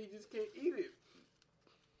from his face. He just can't eat it.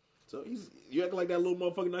 So you acting like that little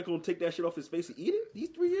motherfucker not gonna take that shit off his face and eat it? He's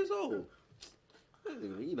 3 years old.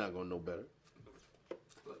 He's not gonna know better.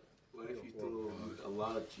 What if you threw a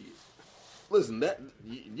lot of cheese? Listen, that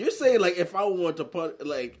you're saying like if I want to put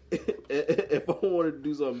like if I wanted to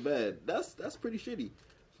do something bad, that's pretty shitty.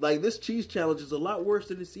 Like this cheese challenge is a lot worse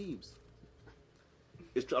than it seems.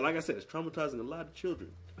 It's like I said, it's traumatizing a lot of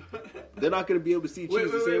children. They're not gonna be able to see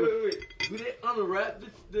cheese the same way. Wait. Do they unwrap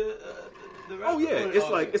the wrap? Oh yeah, it's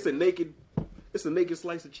like it's a naked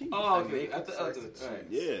slice of cheese. Oh okay. I thought. Alright.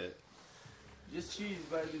 Yeah. Just cheese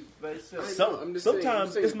by itself. I'm just saying- Sometimes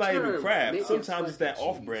I'm saying it's not even term, Kraft. naked Sometimes slice it's that of cheese.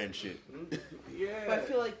 off-brand shit. Yeah. But I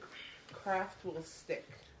feel like Kraft will stick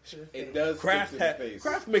to the face. It does. Kraft stick to the face.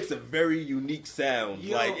 Kraft makes a very unique sound.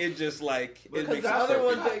 Yo. Like it just like it Because makes The it other perfect.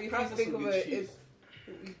 ones that if you Kraft has think some of good it, cheese.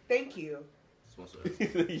 it's thank you. Sponsor.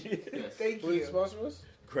 Yeah. Yes. Thank Will you you. sponsor us?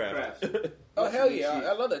 Kraft. Oh That's hell good yeah! cheese.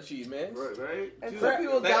 I love that cheese, man. Right? And Dude, some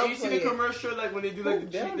people like, you see downplay the it. commercial, like when they do like Who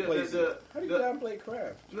the cheese, downplays it? How do you the downplay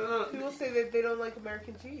Kraft? no, People say that they don't like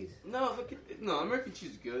American cheese. no, American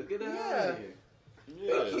cheese is good. Get that out Yeah. of here.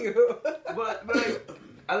 Thank you. But like,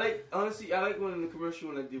 I like when in the commercial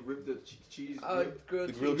when they rip the cheese. Grilled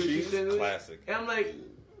The grilled cheese. cheese, sandwich. classic. And I'm like,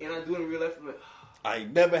 and I do it in real life. I'm like, I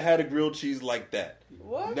ain't never had a grilled cheese like that.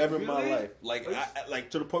 What? Never in my Really? life. Like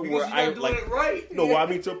like to the point because where you're I not doing like it right. no, well, I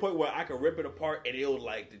mean to the point where I could rip it apart and it'll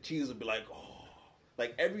like the cheese would be like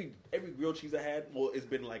like every grilled cheese I had, well, it's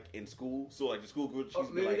been like in school, so like the school grilled cheese.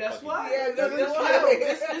 Maybe be like that's fucking- why. Yeah, that's that's why.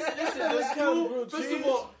 why. Listen, the school. First of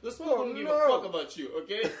all, the school don't give a fuck about you.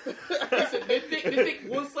 Okay. Listen, they take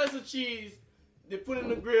one slice of cheese, they put it in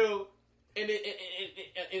the grill, and then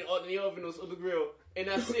in the oven or the grill, and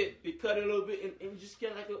that's it. They cut it a little bit, and you just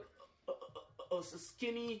get like a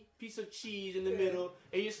skinny piece of cheese in the middle,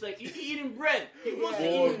 and you're just like you're eating bread. You want to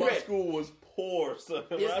Boy, eat my bread. school was poor, son.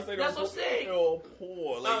 When Yes, I say that's they what I'm saying. They're all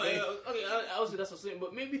poor. Like, Okay, obviously that's what I'm saying,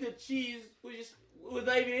 but maybe the cheese was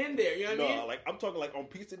not even in there. You know what I mean? like I'm talking like on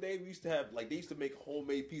pizza day, we used to have like they used to make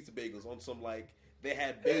homemade pizza bagels on some like they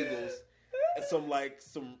had bagels and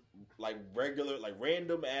some regular like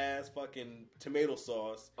random ass fucking tomato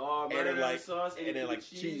sauce Oh, and then marinara like sauce and then put like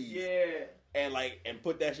the cheese Yeah. and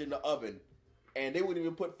put that shit in the oven. And they wouldn't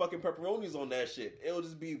even put fucking pepperonis on that shit. It would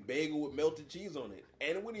just be bagel with melted cheese on it.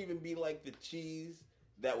 And it wouldn't even be like the cheese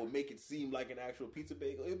that would make it seem like an actual pizza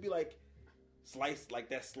bagel. It would be like sliced, like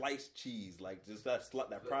that sliced cheese, like just that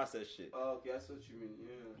processed shit. Oh, okay, that's what you mean.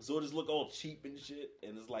 Yeah. So it just look all cheap and shit,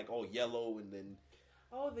 and it's like all yellow, and then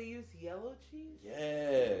Oh, they use yellow cheese?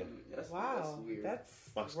 yeah. That's Wow, weird. that's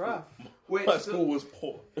My school- rough. Wait, My so- school was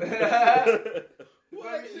poor. You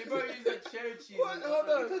probably use like cherry cheese. What? Hold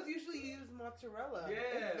on. Because usually you use mozzarella.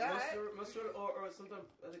 Yeah, Is that? mustard or sometimes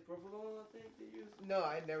I think provolone. I think they use. No,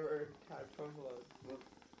 I never had provolone.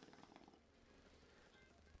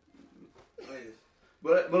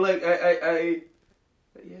 But like I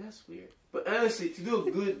yeah, that's weird. But honestly, to do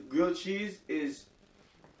a good grilled cheese is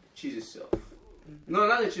cheese itself. No,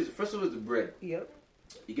 not the cheese. First of all, it's the bread. Yep.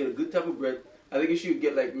 You get a good type of bread. I think you should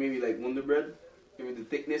get like maybe like Wonder Bread, maybe the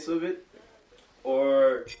thickness of it,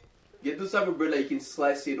 or get this type of bread that you can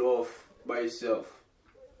slice it off by yourself.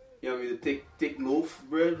 You know what I mean? The thick loaf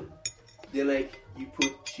bread. Then like you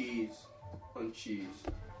put cheese on cheese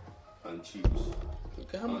on cheese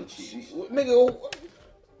on cheese. Nigga,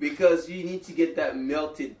 Because you need to get that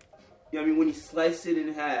melted. You know what I mean? When you slice it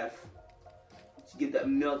in half, to get that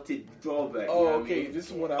melted drawback. oh, you know what I okay. mean? This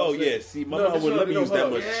is what I Oh was yeah, saying. see, my No, mom this wouldn't let me one- use no, that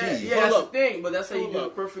hold much up. cheese. Yeah, Hold that's up. the thing. But that's how you Hold do up.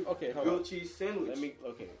 a perfect Okay, hold grilled up. cheese sandwich.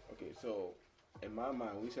 Okay. So, in my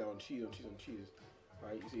mind, we said on cheese,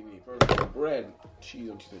 right? You see, first bread, cheese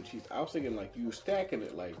on cheese. I was thinking like you were stacking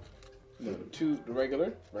it like, you know, the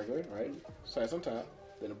regular, right? Slice on top,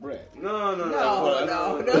 then the bread. No. No, what-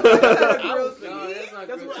 no. that's That's not I grilled was- cheese. No, that's not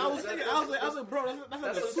That's grilled what I was cheese. thinking. I was like, bro, that's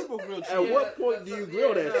like a super grilled cheese. At what point do you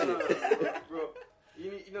grill that shit? Bro,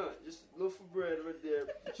 You need, just loaf of bread right there.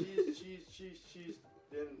 Cheese.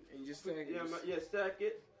 Then and just stack it. Stack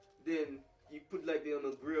it. Then you put like on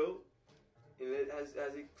the grill, and then as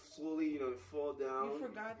it slowly fall down. You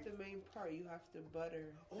forgot the main part. You have to butter.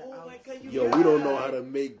 Oh my God! Yo, we don't know how to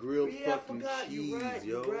make grilled fucking cheese, You're right.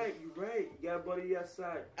 yo. You're right. You gotta butter the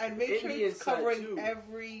outside. And make sure the it's inside, covering too.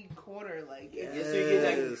 every corner, like So you get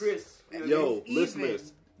that crisp. Yo, It's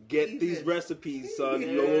listeners, get Even. these recipes, son. Yeah.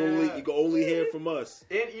 You can only hear from us.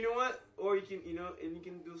 And you know what? Or you can, and you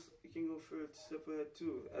can go for it separate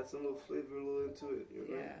too. Add some little flavor a little into it. You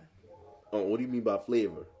know? Yeah. Oh, what do you mean by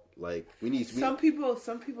flavor? Like Some people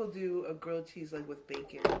do a grilled cheese like with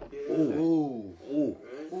bacon. Yeah. Ooh.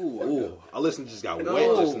 Our listener just got No,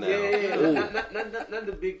 wet just now. Yeah. Ooh. Not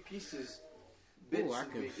the big pieces. Bits I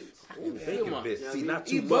of can bacon. Ooh, Yeah. bacon bits. Yeah, See, I not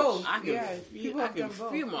too Eat much. both. I can Yeah, feel, people I have can done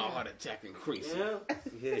both, feel my yeah. heart attack increasing. Yeah.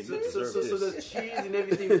 Yeah, you So deserve the this. cheese and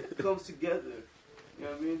everything comes together. You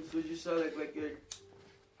know what I mean? So you saw like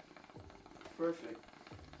perfect.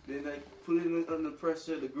 Then put it on the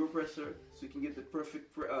presser, the grill presser, so you can get the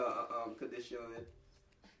perfect condition on it.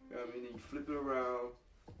 You know what I mean? Then you flip it around.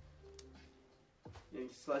 Then you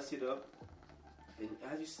slice it up. And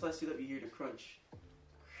as you slice it up, you hear the crunch.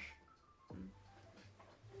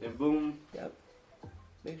 Then boom. Yep.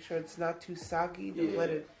 Make sure it's not too soggy. Don't Yeah. let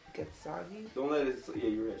it get soggy. Don't let it. Yeah,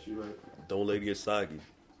 you're right. Don't let it get soggy.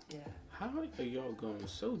 Yeah. How are y'all going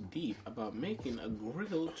so deep about making a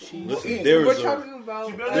grilled cheese? Listen, cake? there We're is a- talking about.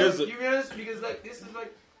 To be There's honest, because this is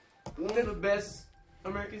one of the best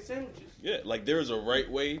American sandwiches. Yeah, like there's a right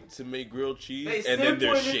way to make grilled cheese, It's and then simple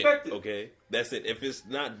there's and shit. effective. Okay, that's it. If it's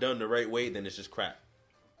not done the right way, then it's just crap.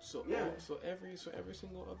 So Yeah. so every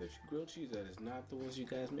single other grilled cheese that is not the ones you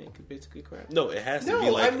guys make is basically crap. No, it has to No, be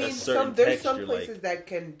like I mean a certain there's texture. some places Like that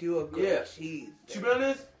can do a grilled Yeah. cheese. To be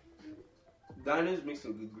honest, diners make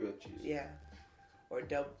some good grilled cheese. Yeah. Or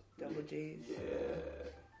double J's. Yeah.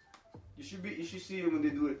 You should see it when they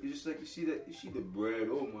do it. It's just like you see the bread.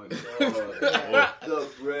 Oh my god. The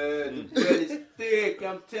bread is thick.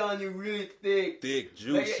 I'm telling you, really thick. thick, Like,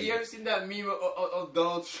 juicy, you ever seen that meme of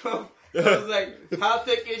Donald Trump? It was like, how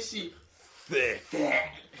thick is she? thick. Thick.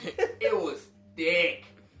 It was thick.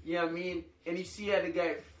 You know what I mean? And you see how the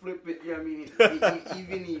guy flip it. You know what I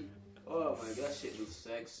mean? Oh my god, that shit looks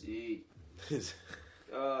sexy.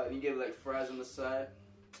 And you get like fries on the side.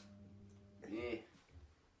 Yeah.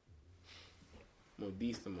 More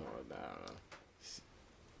decent, more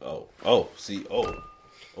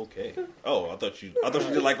Okay. Oh, I thought you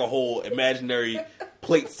did like a whole imaginary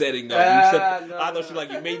plate setting. Though. I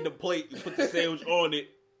thought you made the plate, you put the sandwich on it,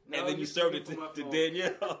 No, and then I'm you just served it speaking for to my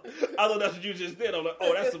Danielle. I thought that's what you just did. I'm like,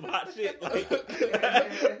 oh, that's some hot shit. Like,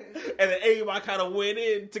 and then everybody kind of went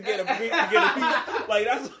in to get a piece. Like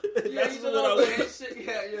that's you what know I that was. shit.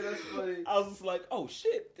 Yeah, that's funny. I was just like, oh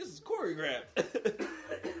shit, this is choreographed.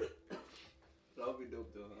 That'll be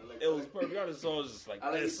dope though. I like It was perfect. I just saw it just like I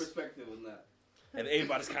like this, your perspective on that. and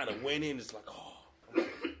everybody just kind of went in, just like, oh,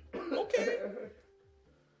 okay,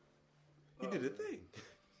 he did a thing.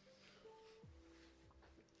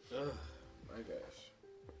 Ugh, my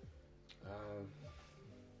gosh.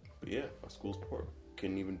 But yeah, my school's poor.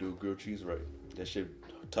 Couldn't even do grilled cheese right. That shit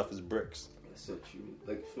tough as bricks. That's so true.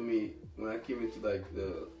 Like for me, when I came into like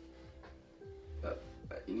the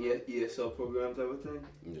ESL program type of thing,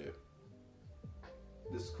 Yeah.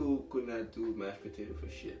 the school could not do mashed potato for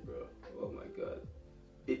shit, bro. Oh my god,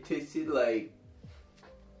 it tasted like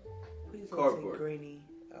Please don't Cardboard. say grainy.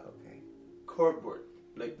 Oh, okay. cardboard.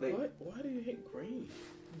 Like What? Why do you hate grainy?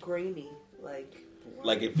 Grainy.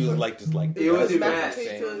 Like it feels like just like it wasn't mashed mashed. It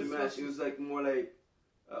potatoes wasn't mashed. It was like more like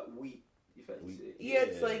wheat, if I could say. Yeah,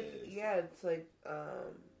 it's like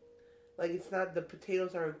it's not, the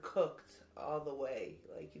potatoes aren't cooked all the way.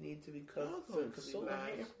 Like you need to be cooked so it could be So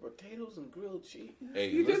mashed. hate potatoes and grilled cheese. Hey,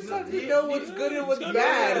 You just listen, have to know what's good and what's Yeah,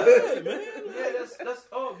 bad. man. Yeah, that's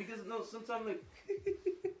all because sometimes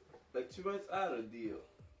like 2 months out of the deal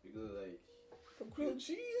because like For grilled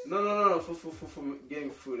cheese? no for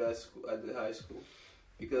getting food at the high school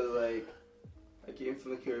because like I came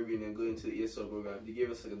from the Caribbean and going to the ESL program. They gave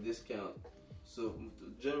us like a discount, so the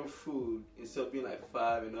general food instead of being like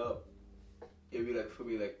 $5 and up, it'd be like for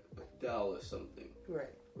me like $1 something.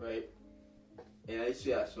 Right? And I used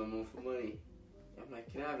to ask my mom for money. I'm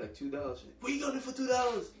like, can I have like $2? She's like, what are you gonna do for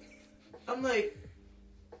 $2? I'm like,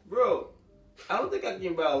 bro, I don't think I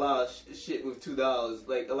can buy a lot of shit with $2.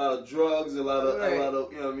 Like a lot of drugs, a lot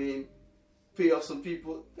of you know what I mean, pay off some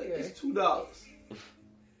people. Like, it's $2.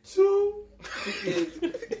 $2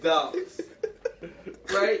 freaking dollars.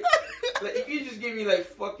 Right? Like if you just give me like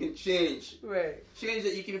fucking change. Right. Change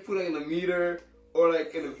that you can put like in a meter or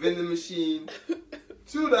like in a vending machine.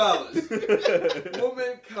 $2.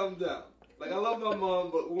 Woman, calm down. Like, I love my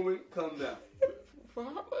mom, but woman, calm down. For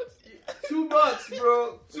how much? $2,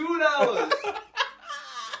 bro. $2.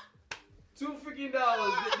 $2 freaking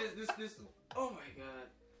dollars. This. Oh my god.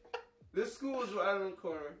 This school was right around the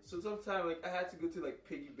corner, so sometimes like I had to go to like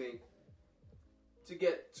piggy bank to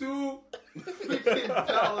get $2 freaking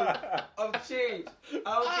dollars of change.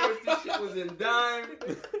 I don't care if this shit was in dime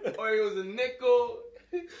or it was a nickel.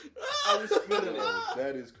 I was spending it.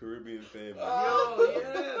 That is Caribbean family. Yo,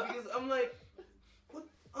 yeah, because I'm like, what?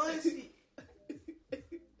 Honestly,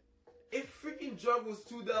 if freaking drug was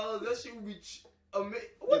 $2, that shit would be what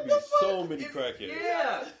There'd the be fuck? so many crackheads.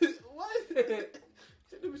 Yeah. What?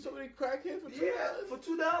 There be so many crackheads for $2? Yeah, for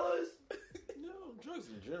 $2. No, drugs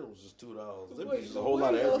in general is just $2. There'd Wait, be just so a whole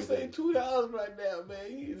lot of everything. $2 right now, man.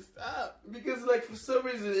 You need to stop. Because like for some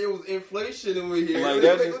reason it was inflation over here. Like,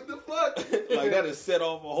 that like is- what the fuck? Like that has set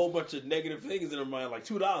off a whole bunch of negative things in her mind. Like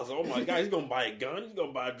 $2. Oh my god, he's gonna buy a gun. He's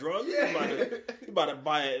gonna buy drugs. Yeah. He's about to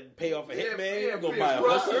buy it, pay off a hitman. He's gonna pay buy a hooker.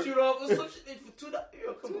 prostitute off or some shit for $2. Yo,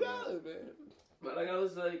 come $2, on, man. man. But like I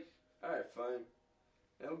was like, all right, fine.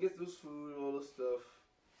 And I'll get this food and all this stuff.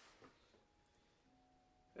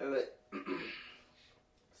 And like,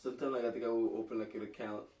 sometimes like I think I will open like an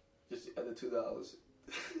account just at the $2.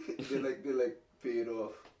 they like pay it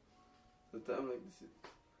off. Sometimes I'm like this is,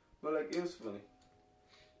 but like it was funny.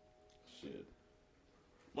 Shit.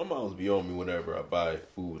 My mom's be on me whenever I buy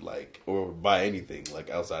food, like, or buy anything, like,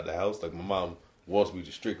 outside the house. Like, my mom wants me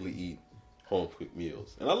to strictly eat home-cooked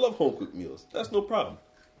meals. And I love home-cooked meals. That's no problem.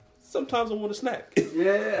 Sometimes I want a snack.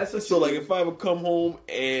 Yeah, that's what So, like, if I ever come home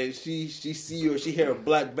and she see or she hear a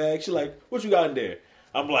black bag, she like, what you got in there?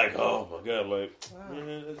 I'm like, oh, my God. Like,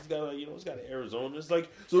 man, it's got, it's got Arizona. It's like,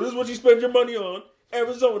 so this is what you spend your money on.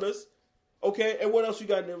 Arizona's. Okay, and what else you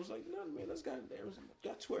got in there? I was like, no, man, that's got Arizona.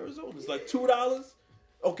 Got 2 Arizonas. Like, $2?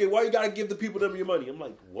 Okay, why you gotta give the people them your money? I'm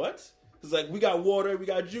like, what? It's like, we got water, we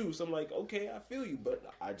got juice. I'm like, okay, I feel you, but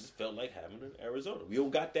I just felt like having an Arizona. We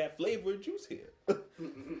don't got that flavor of juice here. No,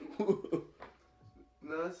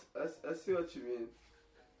 I see what you mean.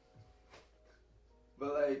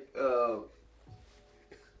 But like,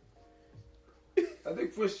 I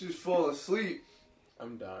think Push just fall asleep.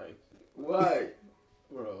 I'm dying. Why?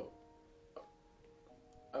 Bro.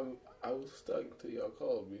 I was stuck until y'all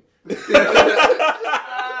called me.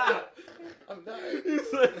 I'm dying.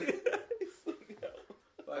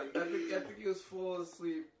 Like I think he was falling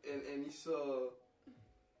asleep and he saw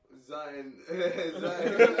Zion.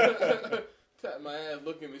 Tap my ass,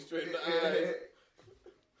 looking me straight in the eyes.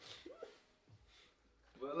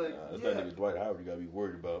 But like, That's that nigga Dwight Howard you gotta be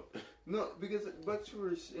worried about. No, because what you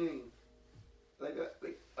were saying, like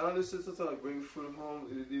I understand sometimes like bring food home,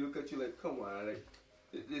 they look at you like, come on, like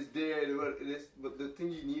it's there, but the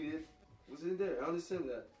thing you needed wasn't there. I understand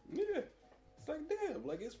that. Yeah. It's like, damn,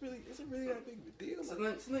 like, is it really that big of a deal? Like,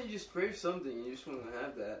 Sometimes you just crave something and you just want to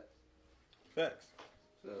have that. facts.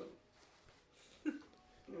 So,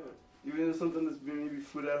 yeah. Even if something that's been maybe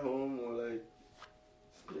food at home or like,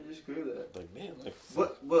 you just crave that. Like, damn. Like,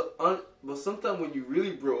 But sometimes when you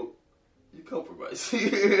really broke, you compromise.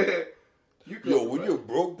 yo, when you're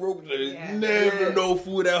broke, there's Yeah. never no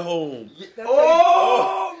food at home. That's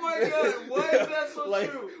Oh my God! Why is that so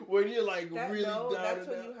Like, true? when you're like That, really no, down that's and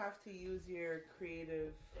when out. you have to use your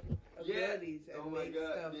creative Yeah. abilities and Oh my make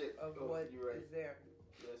God, stuff yeah. of Oh, what you're right. is there.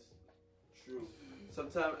 Yes, true.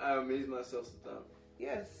 Sometimes I amaze myself. Sometimes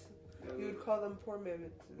Yes, you would call them poor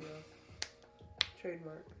minutes in the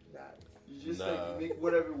trademark that. you just Nah. like make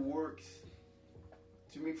whatever works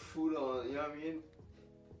to make food on. You know what I mean?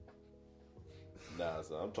 Nah,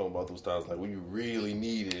 so I'm talking about those times like when you really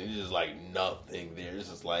need it and it's just like nothing there. It's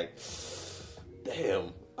just like,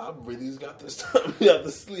 damn, I really just got this time. I'm gonna have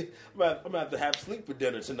to sleep. I'm gonna have to have sleep for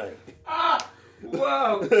dinner tonight.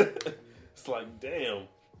 Wow. It's like, damn.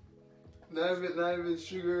 not even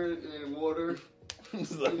sugar and water.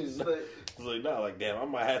 It's like, It's just like, nah, like, damn, I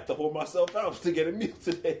might have to hold myself out to get a meal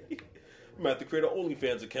today. I'm gonna have to create an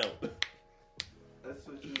OnlyFans account. that's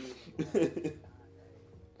what you mean.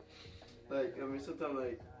 Like, I mean, sometimes,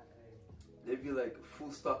 like, they'd be, like,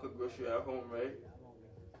 full stock of grocery at home, right?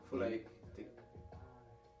 For, like,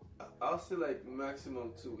 I'll say, like,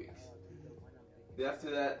 maximum 2 weeks. Then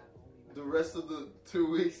after that, the rest of the 2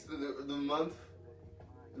 weeks, the month,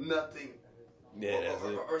 nothing. Yeah, that's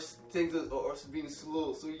it. Or things are being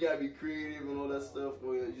slow. So you gotta be creative and all that stuff,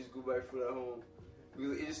 or you just go buy food at home.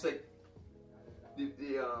 Because it's just, like, we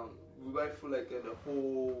buy food, like, the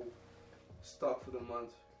whole stock for the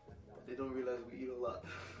month. They don't realize we eat a lot.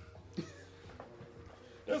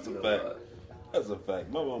 That's a We eat fact. lot. That's a fact.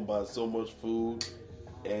 My mom buys so much food,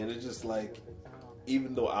 and it's just like,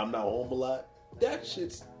 even though I'm not home a lot, that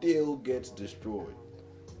shit still gets destroyed.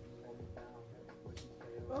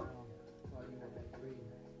 Oh.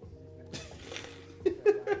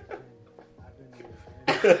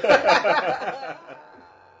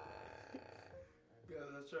 Guys,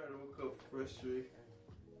 I tried to woke up frustrated.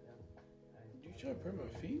 You trying to burn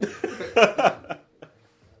my feet?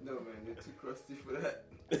 No, man, they're too crusty for that.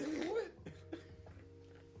 What?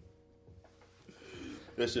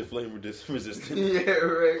 That shit flame resistant. Yeah,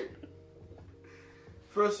 right.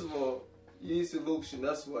 First of all, you need some lotion.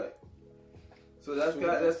 That's why. So that's only.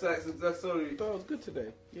 I thought it was good today.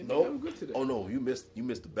 Yeah, No, I'm good today. Oh no, you missed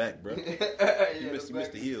the back, bro. Yeah, You missed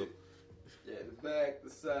the heel. Yeah, the back, the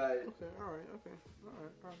side. Okay, all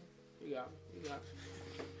right. You got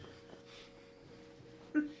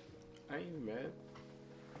me. I ain't even mad.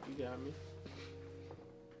 You got me.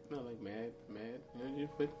 Not like mad. You know,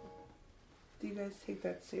 just put Do you guys take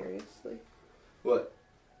that seriously? What?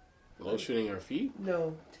 lotioning our feet.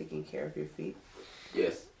 No, taking care of your feet.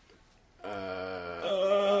 Yes.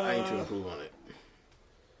 I need to improve on it.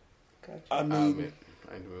 Gotcha. I I mean, need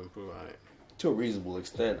to improve on it. to a reasonable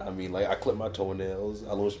extent. I mean, like I clip my toenails,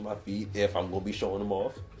 I lotion my feet if I'm gonna be showing them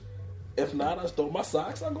off. If not, I store my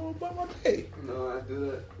socks. I go about my day. No, I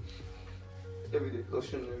do that every day.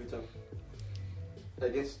 Lotion every time. I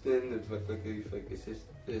guess then if it's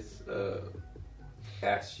just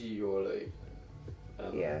ashy or like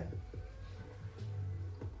Yeah.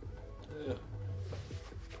 Yeah.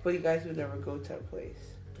 But you guys would never go to a place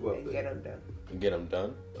What, and but- get them done. Get them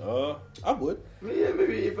done. I would. Yeah,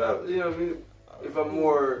 maybe if if I'm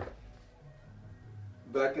more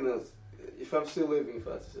back in the, if I'm still living, if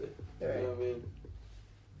I have to say, Right. you know what I mean,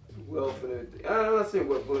 wealth and everything. I'm not saying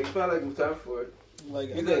wealth, but like, if I like time for it,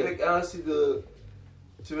 Like, because like honestly, to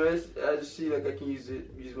be honest, I just see like I can use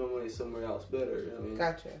my money somewhere else better. You know what I mean?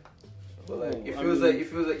 Gotcha. But like, Oh, if I it was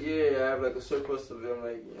mean- like, yeah, I have like a surplus of it. I'm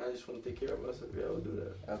like, I just want to take care of myself. Yeah, I'll do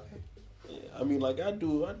that. Okay. yeah, I mean, like I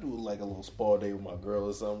do like a little spa day with my girl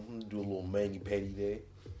or something. Do a little mani pedi day.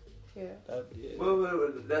 Yeah.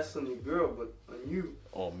 Well, that's on your girl, but on you,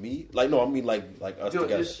 On me? Like no, I mean like us no,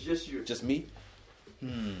 together. just you. Just me?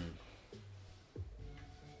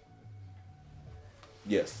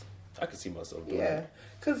 Yes, I can see myself doing Yeah. that.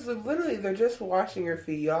 Because literally, they're just washing your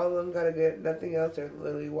feet. Y'all of them gotta get nothing else. They're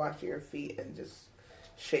literally washing your feet and just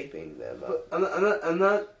shaping them up. But I'm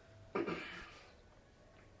not. To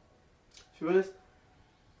be honest,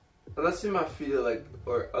 I'm not saying my feet are like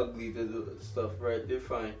or ugly to do stuff. Right? They're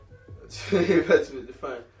fine. They're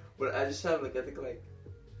fine. But I just have like I think like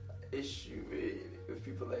issue with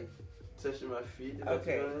people like touching my feet. if that's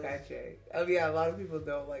Okay, what it is. gotcha. Oh yeah, a lot of people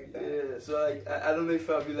don't like that. Yeah. So like I don't know if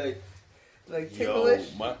I'll be like. Like Yo, ticklish.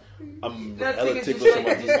 I'm Not hella ticklish,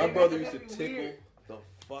 ticklish. just My like- brother used to Weird. tickle the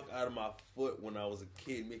fuck out of my foot when I was a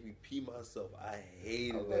kid, make me pee myself. I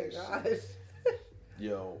hated Oh my that gosh. shit.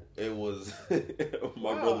 Yo, it was my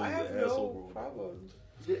Wow, brother I was have an no asshole, bro. problem.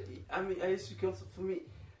 Yeah, I mean, I used to come for me.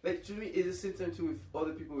 Like to me, it's the same time too with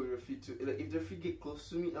other people with their feet too. Like if their feet get close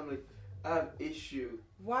to me, I'm like, I have issue.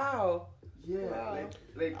 Wow. Yeah, Wow.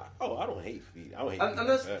 like I don't hate feet. I don't hate I'm feet. not.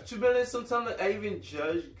 like that. To be honest, sometimes like, I even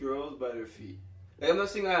judge girls by their feet. Like I'm not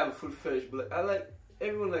saying I have a foot fetish, but like, I like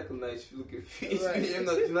everyone like a nice looking feet. Right. I'm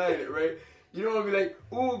not denying it, right? You don't want to be like,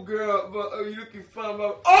 oh girl, but you looking fine,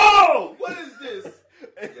 but oh, what is this?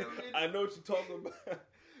 You know what I mean? I know what you're talking about.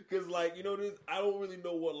 Cause like you know this, I don't really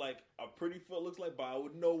know what like a pretty foot looks like, but I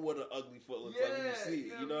would know what an ugly foot looks like when you see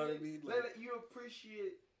it. You know what I mean? Like you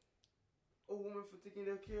appreciate a woman for taking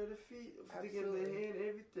care of their feet, for taking care of their Absolutely. hand,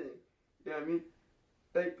 everything. You know what I mean?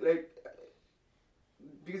 Like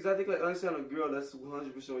because I think like honestly, on a girl, that's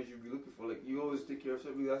 100% what you'd be looking for. Like you always take care of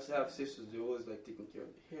something. I have sisters; they always like taking care of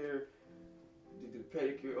the hair, they do the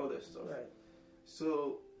pedicure, all that stuff. Right.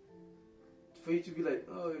 So for you to be like,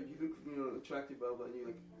 oh, you look attractive, blah blah, and you're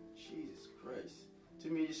like, Jesus Christ. To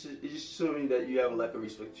me, it's just showing that you have a lack of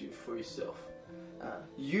respect for yourself.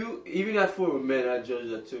 You, even as for a man, I judge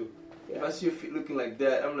that too. If Yeah. I see your feet looking like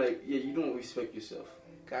that, I'm like, yeah, you don't respect yourself.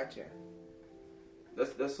 Gotcha.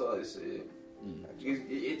 That's all I say. Mm.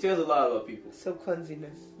 It tells a lot about people. So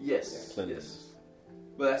cleanliness. Yes, Yeah. Cleanliness. yes.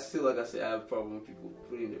 But I still, like I said, I have a problem with people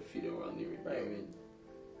putting their feet around me. You know what I Right. mean?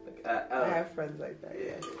 Like I have friends like that.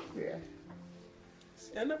 Yeah. Yeah.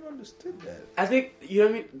 See, I never understood that. I think you know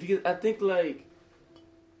what I mean because I think like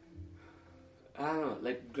I don't know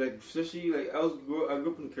like especially like I grew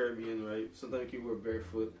up in the Caribbean, right? Sometimes people wear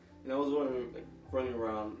barefoot, and I was wondering like running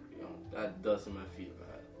around, you know, I had dust in my feet.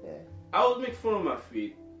 Right? Yeah. I would make fun of my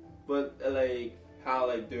feet, but like how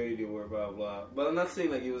like dirty they were, blah blah. But I'm not saying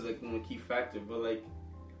like it was like one key factor, but like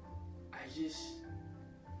I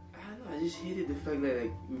don't know. I just hated the fact that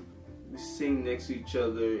like we sing next to each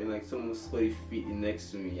other and like someone's sweaty feet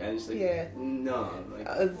next to me. I just like no.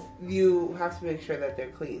 Like you have to make sure that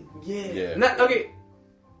they're clean. yeah. Not okay.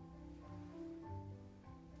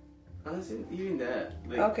 Honestly, even that.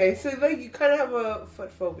 Like, okay, so like you kind of have a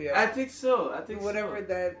foot phobia. I think so. Whatever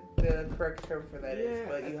that the correct term for that is, Yeah,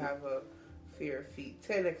 but you have a fear of feet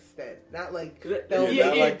to an extent, not like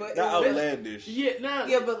not outlandish.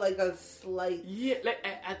 but like a slight. Yeah, like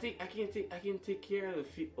I think I can take care of the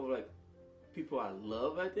feet of like people I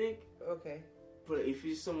love. I think. Okay. But if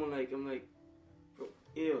it's someone like I'm like, bro,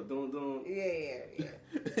 ew, don't. Yeah.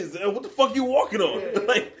 Is that, what the fuck you walking on? Yeah.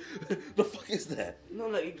 Like, the fuck is that? No,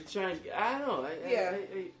 like trying. I don't know.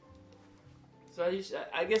 So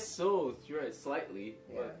I guess so. You're right, slightly.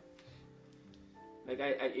 Yeah. But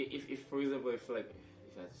like if for example if like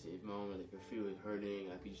if I had to say if my mom like her feet was hurting,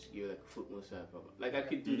 I could just give her like a foot massage. Like I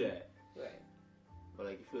could do that. Right. But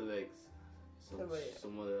like you feel like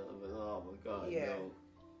some other oh my god, Yeah.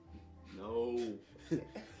 no.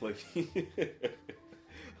 Like,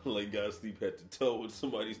 like God sleep head to toe with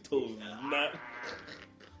somebody's toes not.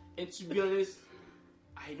 And to be honest,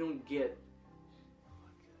 I don't get.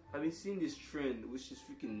 I've been seeing this trend, which is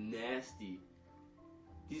freaking nasty.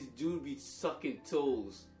 These dudes be sucking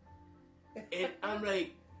toes, and I'm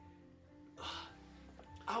like,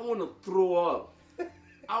 I want to throw up.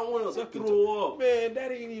 I want to throw up. Man,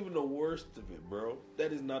 that ain't even the worst of it, bro.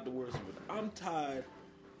 That is not the worst of it. I'm tired.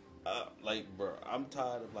 I'm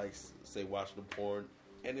tired of like say watching the porn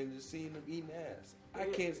and then just seeing them eating ass. I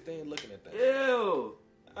can't stand looking at that. Ew.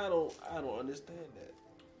 I don't understand that.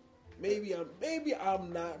 Maybe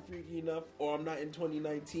I'm not freaky enough, or I'm not in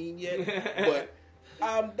 2019 yet.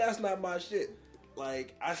 But that's not my shit.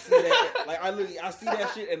 Like I see that, like I see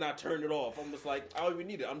that shit and I turn it off. I'm just like, I don't even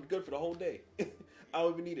need it. I'm good for the whole day. I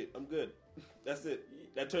don't even need it. I'm good. That's it.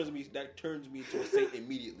 That turns me into a saint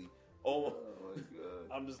immediately. Oh my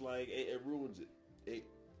god. I'm just like it ruins it.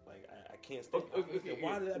 Like I can't stand. Okay.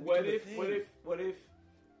 Why did that what become if a thing?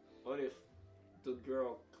 what if the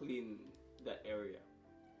girl cleaned that area?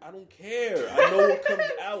 I don't care. I know what comes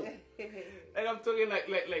out. Like I'm talking like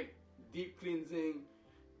deep cleansing,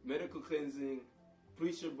 medical cleansing,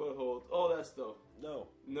 bleach your butthole, all that stuff. No.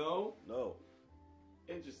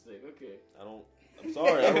 Interesting. Okay. I'm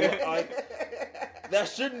sorry. That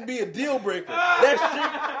shouldn't be a deal breaker.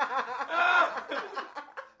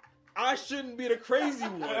 I shouldn't be the crazy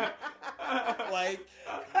one. Like,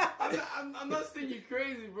 I'm not saying you're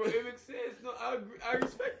crazy, bro. It makes sense. No, I agree. I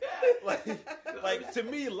respect that. like to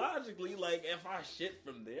me, logically, like if I shit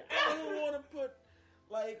from there, I don't want to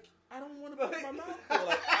put my mouth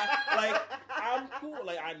there. I'm cool.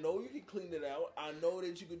 Like I know you can clean it out. I know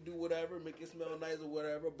that you can do whatever, make it smell nice or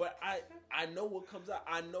whatever. But I know what comes out.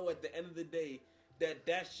 I know at the end of the day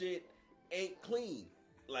that shit ain't clean.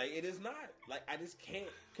 Like it is not. Like I just can't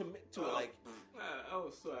commit to it. Like oh,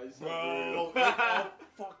 sorry. bro, if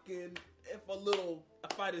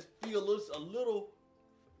I just feel a little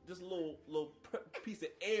piece of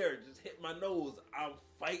air just hit my nose, I'm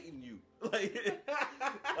fighting you. Like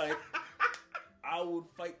I would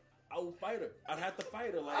fight her. I'd have to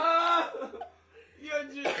fight her. Like you're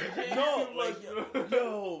just no, like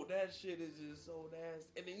yo, that shit is just so nasty.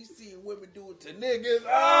 And then you see women do it to niggas.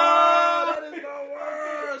 Oh, that is the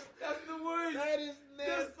worst. That's the worst. That is nasty.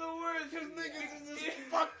 That's the worst. Because niggas is just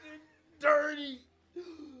fucking dirty.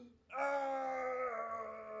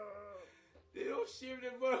 They don't shave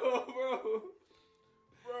their butthole, bro.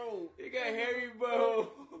 Bro, They got hairy butthole.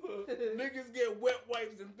 niggas get wet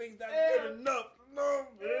wipes and think that's good enough. No,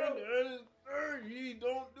 man, that is dirty.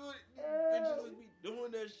 Don't do it. Bitches just be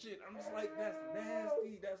doing that shit. I'm just like, that's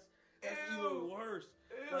nasty. That's even worse.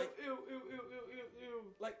 Like, Ew.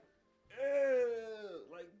 like,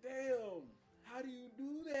 like, damn. How do you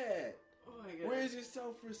do that? Oh my god. Where's your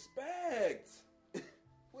self-respect?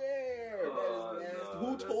 Where? Oh, That is nasty. no,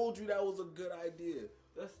 Who told you that was a good idea?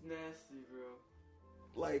 That's nasty, bro.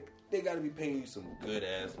 Like, they gotta be paying you some good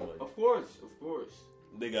ass money. Of course.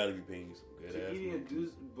 They gotta be paying you some good ass Eating a money.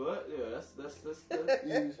 dude's butt, yeah, that's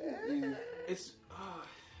it's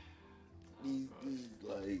These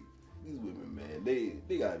women, man,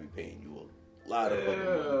 they gotta be paying you a lot of fucking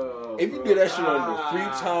money. Ew, If you bro. do that shit on your free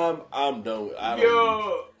time, I'm done with it.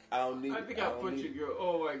 I don't need I it. think I put your girl.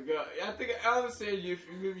 Oh my god! I think I understand you. If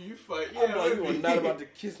maybe you fight, I'm like, you are not about to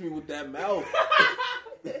kiss me with that mouth.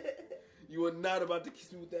 You are not about to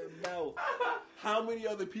kiss me with that mouth. How many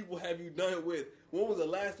other people have you done it with? When was the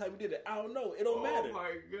last time you did it? I don't know. It don't matter. Oh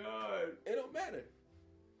my god! It don't matter.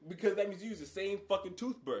 Because that means you use the same fucking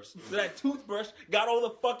toothbrush. So that toothbrush got all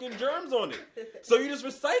the fucking germs on it. So you're just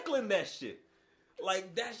recycling that shit.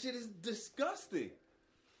 Like, that shit is disgusting.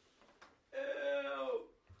 Ew.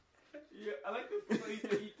 Yeah, I like the fact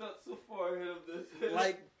that you thought so far ahead of this.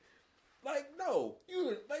 Like, no,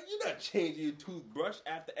 you're not changing your toothbrush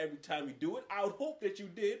after every time you do it. I would hope that you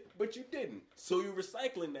did, but you didn't. So you're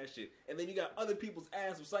recycling that shit, and then you got other people's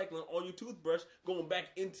ass recycling on your toothbrush going back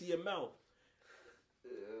into your mouth.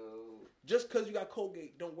 Ew. Just because you got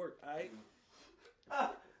Colgate don't work, all right?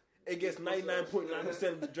 It gets 99.9%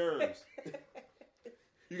 of the germs.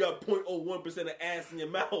 You got 0.01% of ass in your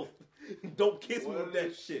mouth. Don't kiss me with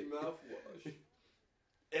that shit. Mouthwash.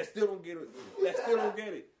 That still don't get it.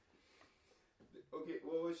 Okay,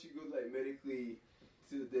 what would you go like medically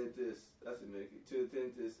to the dentist? That's it, medically to the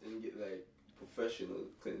dentist and get like professional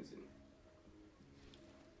cleansing.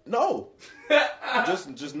 No,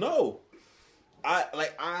 just no.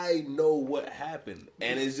 I know what happened,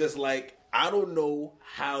 and it's just like I don't know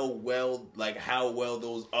how well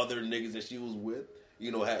those other niggas that she was with,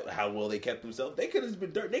 you know, how well they kept themselves. They could have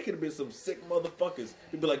been dirt. They could have been some sick motherfuckers.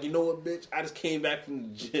 They'd be like, you know what, bitch? I just came back from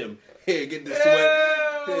the gym. Here, get this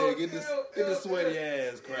sweat. Here, get this sweaty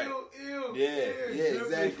ass crack. Yeah,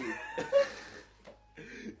 exactly.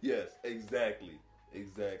 Yes, exactly.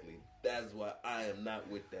 That's why I am not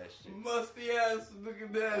with that shit. Musty ass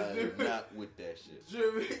looking ass dude. I am not with that shit.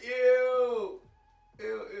 Jimmy, ew.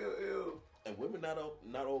 And women not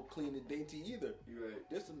all clean and dainty either. You're right.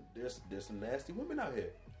 There's some nasty women out here.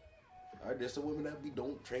 All right, there's some women that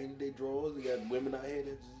don't train their drawers. We got women out here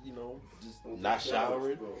that just Don't not take showers,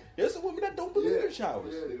 showering. bro. There's some women that don't believe in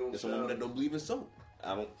showers. Yeah, they don't There's some women shower. that don't believe in soap.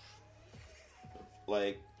 I don't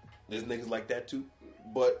like. There's niggas like that too,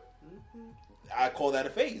 but I call that a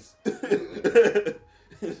phase.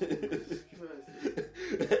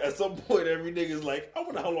 At some point, every nigga's like, I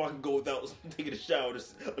wonder how long I can go without taking a shower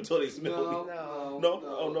until they smell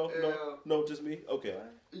me. No, just me. Okay.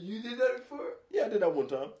 You did that before? Yeah, I did that one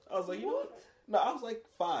time. I was like, you know what? No, I was like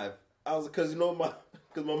 5. I was because my mom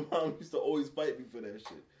used to always fight me for that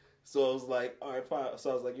shit. So I was like, all right, fine.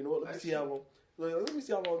 So I was like, you know what? Let me see how long. Let me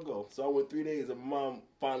see how long it go. So I went 3 days, and my mom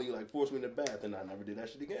finally forced me in the bath, and I never did that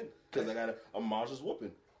shit again because I got a monstrous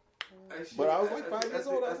whooping. Actually, But I was like 5 years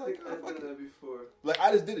old. I was like, I've fuck done it. that before. Like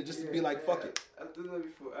I just did it just to be like, fuck it. I've done that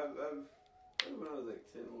before. I've when I was like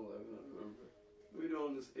 10 or 11, I remember. We were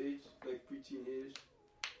on this age, like preteen age.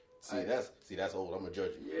 See, that's old. I'm gonna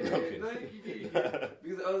judge you. Yeah, No, I'm kidding. no, you get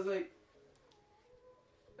because I was like,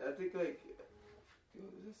 I think like, yo,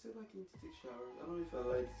 did I say like you need to take showers? I don't know if I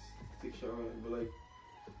like to take showers, but like,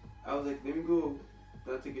 I was like, let me go,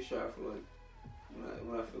 not take a shower for like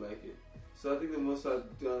when I feel like it. So I think the most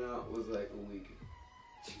I've done out was like a week.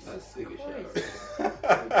 I take a shower.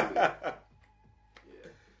 Yeah.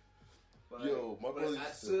 But, Yo, my brother.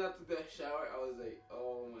 as soon as I took that shower, I was like,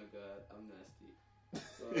 oh my god, I'm nasty.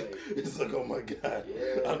 So like, It's like, oh my god,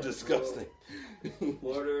 yeah, I'm disgusting.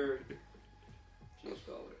 water, change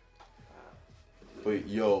color. But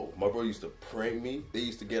yo, my brother used to prank me. They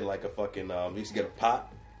used to get like a fucking, they used to get a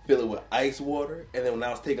pot, fill it with ice water, and then when I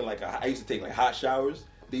was taking I used to take like hot showers.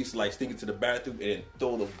 They used to stick it to the bathroom and then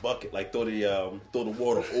throw the bucket, throw the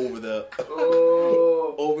water over the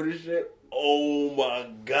Oh. over the shit. Oh my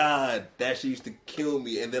god, that shit used to kill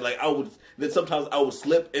me. And then sometimes I would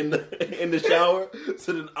slip in the shower,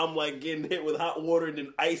 so then I'm getting hit with hot water and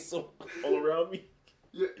then ice all around me.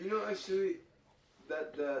 Yeah, you know, actually,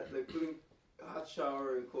 that like putting hot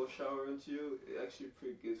shower and cold shower into you, it actually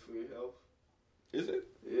pretty good for your health. Is it?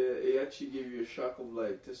 Yeah, it actually gives you a shock of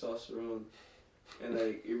testosterone, and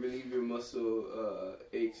it relieves your muscle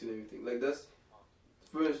aches and everything. That's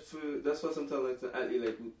why sometimes an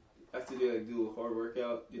athlete after they do a hard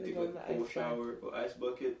workout, they take a cold shower or ice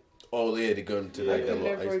bucket. Oh yeah, they go into that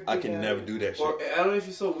little ice. I can never do that shit. Or I don't know if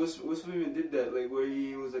you saw Will Smith did that, where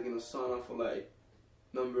he was in a sauna for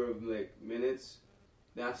number of minutes.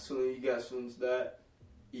 Then as soon as he got that,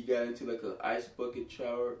 he got into an ice bucket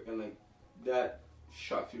shower, and that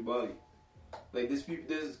shocked your body.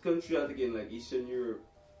 There's country I think in Eastern Europe,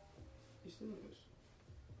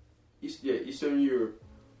 Eastern Europe,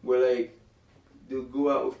 where they'll go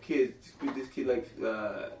out with kids, with this kid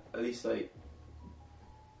at least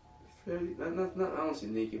fairly not I don't say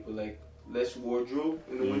naked, but less wardrobe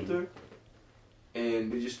in the winter,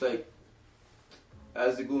 and they just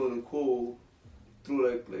as they go in the cold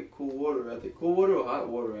through cold water. I think cold water or hot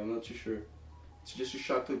water. I'm not too sure. It's just to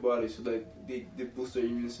shock their body, so they boost their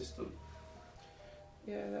immune system.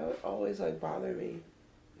 Yeah, that would always bother me.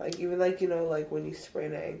 Even when you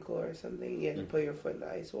sprain an ankle or something, you have to put your foot in the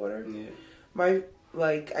ice water. Yeah. My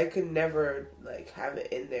I could never have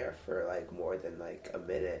it in there for more than a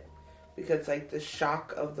minute, because the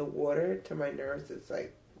shock of the water to my nerves is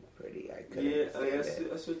pretty. I couldn't Yeah, stand it.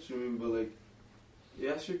 that's what you mean, but like,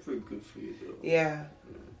 yeah, actually pretty good for you though. Yeah.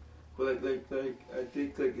 But like, I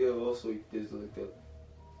think like also there's like the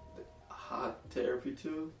hot therapy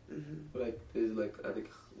too. Mm-hmm. But like there's like I think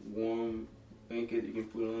warm blanket you can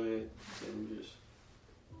put on it and just.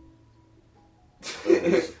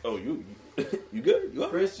 Oh, you good? You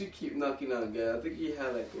up? First you keep knocking on guy. I think he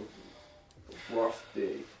had like a rough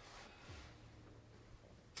day.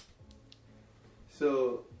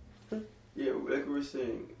 So yeah, like we were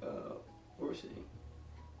saying,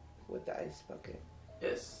 With the ice bucket.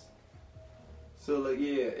 yes. So like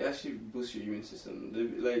yeah, it actually boosts your immune system.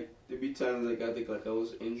 There be times like I think like I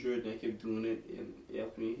was injured and I kept doing it and it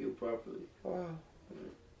helped me heal properly. Wow.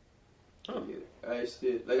 Huh. Yeah, I just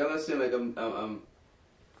did. Like I'm not saying like I'm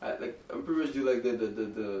pretty much do like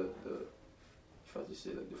the if I just say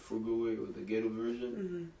like the frugal way or the ghetto version,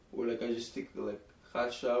 Mm-hmm. where like I just take like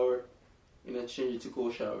hot shower and I change it to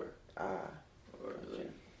cold shower Ah. or like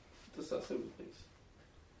just our simple things.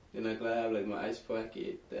 Then like I have like my ice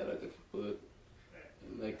pocket that like I can put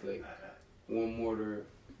and like warm water.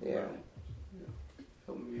 Yeah. around,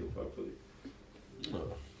 help me heal properly.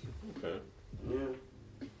 Oh, okay. Yeah.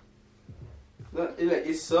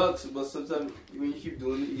 It sucks, but sometimes when you keep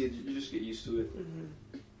doing it, you just get used to it. Mm-hmm.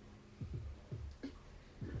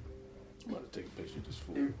 I'm about to take a picture of this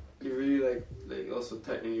food. It really like also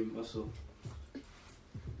tighten your muscle.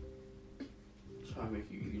 Try to make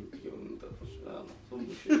you get on the I don't know,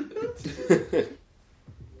 some bullshit.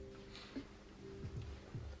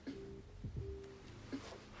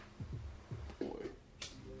 Boy.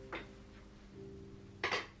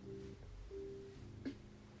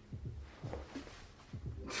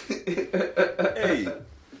 Hey,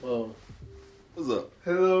 Well, what's up?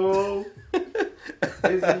 Hello, is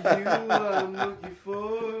it you I'm looking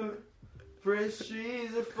for? Fresh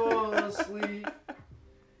trees are falling asleep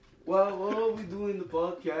while we doing the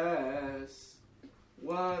podcast.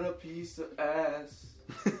 What a piece of ass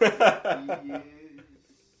he is.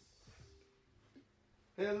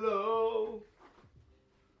 Hello,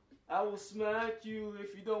 I will smack you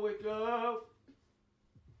if you don't wake up,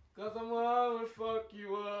 'cause I'm gonna fuck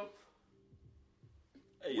you up.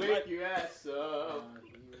 Hey, Wake your ass up.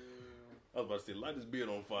 I was about to say, light this beard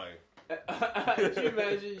on fire. Can you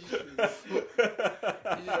imagine? You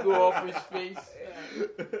just go off his face.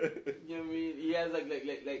 You know what I mean? He has like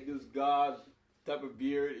this god type of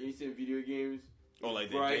beard. You see in video games. Oh,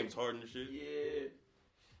 like that Right. James Harden shit? Yeah.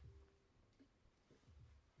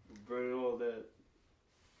 Burning all that.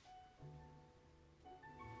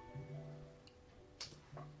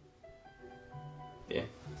 Yeah.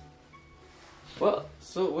 Well,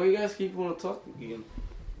 so what you guys keep want to talk again?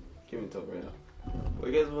 Can't even talk right now.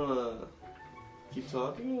 What you guys want to keep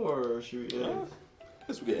talking or should we end? I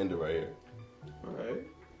guess we can end it right here. Alright.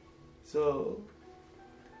 So,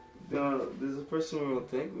 there's a person we want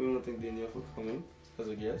to thank. We want to thank Danielle for coming as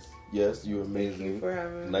a guest. Yes, you're Thank you amazing. for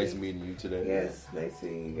having Nice me. meeting you today. Yes, nice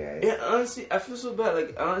meeting you guys. Yeah, honestly, I feel so bad.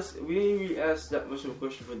 Like, honestly, we didn't really ask that much of a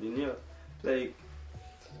question for Danielle. Like,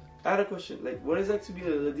 I had a question. Like, what is it like to be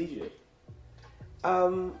a DJ?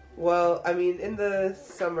 Well, I mean, in the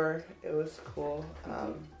summer, it was cool.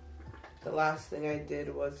 The last thing I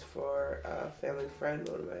did was for a family friend,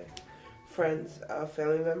 one of my friends'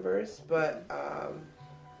 family members. But,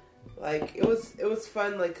 like, it was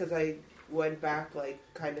fun, like, because I went back, like,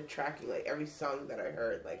 kind of tracking, like, every song that I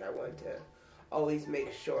heard. Like, I wanted to always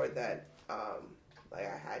make sure that, like,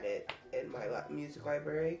 I had it in my music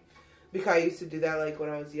library. Because I used to do that, like, when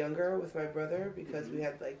I was younger with my brother, because we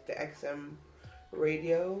had, like, the XM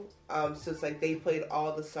radio. So it's like they played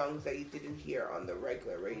all the songs that you didn't hear on the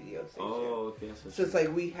regular radio station. Oh, okay. So it's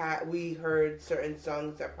like we heard certain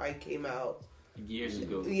songs that probably came out years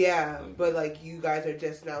ago. Yeah, Okay. but like you guys are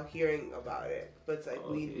just now hearing about it. But it's like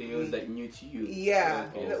it was like new to you. Yeah,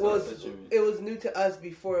 Okay, it so was that's what you mean. it was new to us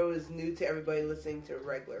before it was new to everybody listening to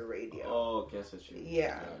regular radio. Oh, okay, that's what you mean.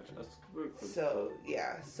 Yeah. Gotcha. That's very cool. So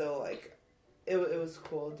yeah, so like it was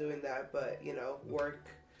cool doing that, but you know, work.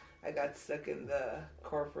 I got stuck in the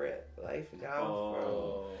corporate life now.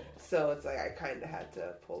 Oh. So it's like I kind of had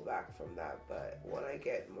to pull back from that. But when I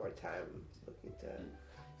get more time, looking to,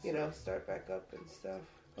 you know, start back up and stuff.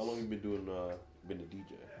 How long have you been doing, been a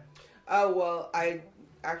DJ? Well, I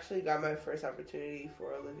actually got my first opportunity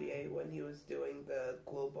for Olivier when he was doing the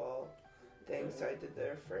global thing. So I did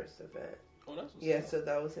their first event. Oh, that's what's Yeah, up. so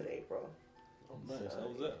that was in April. Oh, nice. So, How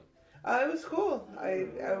was that? It was cool. I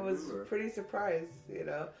was pretty surprised, you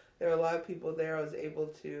know. There were a lot of people there. I was able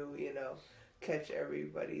to, you know, catch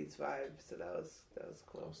everybody's vibe. So that was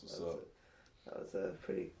cool. That's what's up. That was a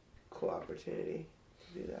pretty cool opportunity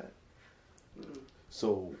to do that.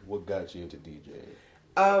 So, what got you into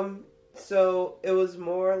DJing? So it was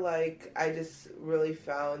more like I just really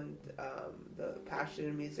found the passion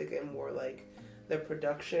in music and more like the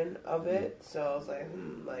production of it. So I was like,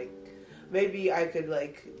 like maybe I could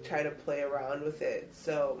like try to play around with it.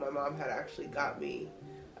 So my mom had actually got me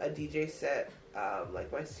a DJ set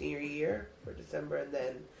like my senior year for December, and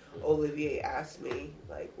then Olivier asked me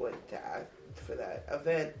like when to ask for that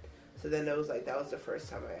event. So then it was like that was the first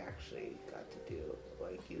time I actually got to do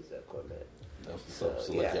like use the equipment. That's what's up.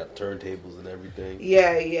 So, like, you have turntables and everything?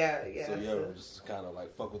 Yeah. So, you ever just kind of,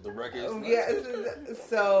 like, fuck with the records? Yeah,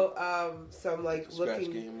 so I'm, like, Scratch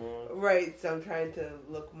looking... game on? Right, so I'm trying to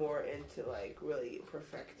look more into, like, really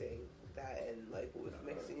perfecting that and, like, with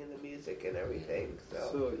mixing in the music and everything,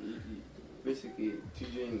 So, basically,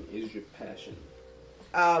 DJing is your passion.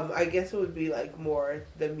 I guess it would be, like, more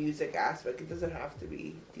the music aspect. It doesn't have to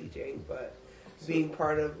be DJing, but being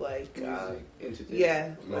part of, like... music, entertainment.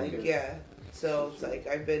 Yeah, like, Okay. yeah. So it's like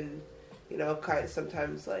I've been, you know, kind of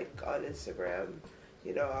sometimes like on Instagram,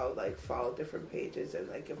 you know, I'll like follow different pages and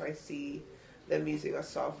like if I see them using a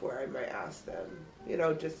software, I might ask them, you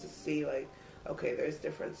know, just to see like, okay, there's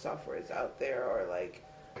different softwares out there or like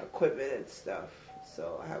equipment and stuff.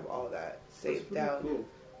 So I have all that saved down Cool.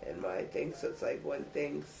 in my thing. So it's like when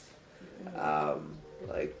things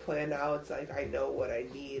like plan out, it's like I know what I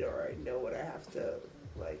need or I know what I have to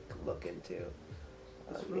like look into.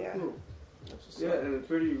 That's really Yeah. cool. Yeah, and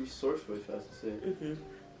pretty resourceful, if I have to say. Mm-hmm.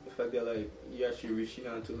 The fact that like you're actually reaching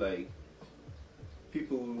out to like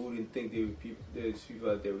people who wouldn't think they would there's people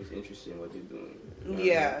out there was interested in what they're doing. You know what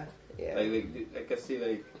Yeah, I yeah. mean? Like I say,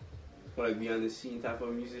 like more like behind the scene type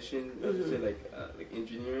of musician. I would say like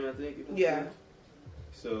engineering. I think. Yeah.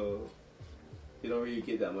 So you don't really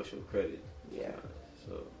get that much of credit. Yeah.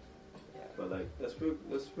 So, Yeah. but like that's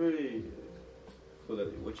pretty cool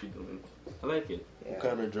that what you're doing. I like it. Yeah. What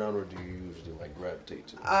kind of genre do you usually, like, gravitate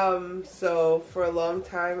to? So for a long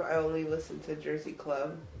time, I only listened to Jersey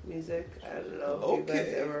Club music. I don't know if you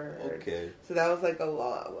guys ever heard. Okay. So that was like a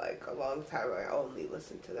long time. I only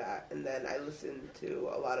listened to that, and then I listened to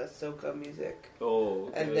a lot of soca music, Oh.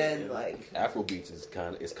 Okay, and then yeah. like. Afrobeats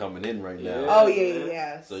is coming in right now. Yeah. Oh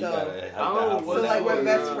yeah. So you gotta I don't know help what So like my was,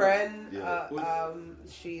 best friend, Yeah.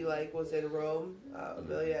 she like was in Rome,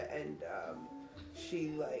 Amelia, and she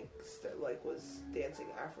like was dancing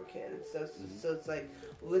African and stuff. So it's like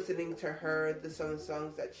listening to her, some of the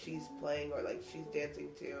songs that she's playing or like she's dancing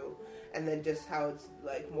to, and then just how it's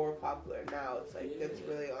like more popular now. It's like it's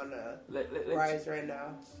really on a like rise right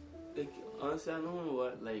now. Like honestly, I don't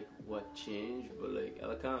know what changed, but like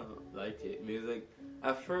I kind of liked it because like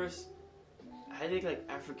at first I think like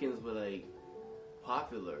Africans were like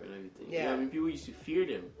popular and everything. Yeah. You know what I mean, people used to fear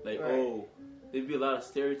them. Like Right. there'd be a lot of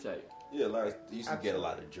stereotype. Yeah, they used to get a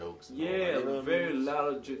lot of jokes. And all Yeah, that, you know what I very mean?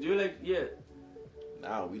 loud. You're like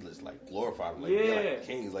Now we just like glorify them, like Yeah. they're like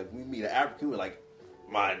kings. Like we meet an African, we're like,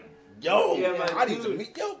 my yo, Yeah, my I need to dude.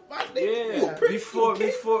 meet yo, my yeah. nigga, you a prince, Before you a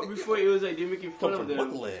king? before it was like they're making fun Come of from them.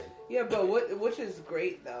 Motherland. Yeah, but which is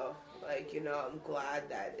great though. Like, you know, I'm glad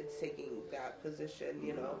that it's taking that position.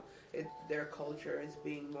 You know, their culture is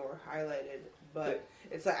being more highlighted. But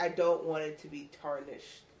it's like I don't want it to be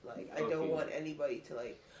tarnished. Like I don't want anybody to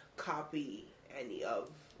like copy any of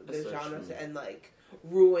the That's so genres true. and like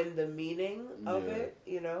ruin the meaning of Yeah. it.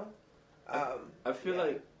 You know. I feel yeah.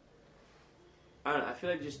 like I don't know, I feel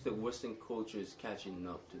like just the Western culture is catching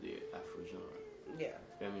up to the Afro genre. Yeah.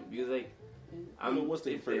 I mean, because like I mean, once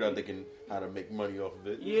they figure out how to make money off of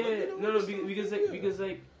it. Yeah, it's like, you know, no, it's because like, because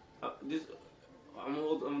this. I'm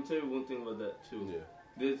gonna tell you one thing about that too. yeah.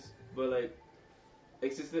 This, but like,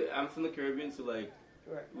 I'm from the Caribbean, so like,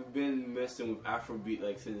 Right. we've been messing with Afrobeat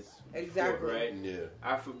like since Exactly. before, right? Yeah.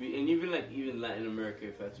 Afrobeat, and even Latin America,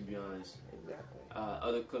 if I have to be honest. Exactly.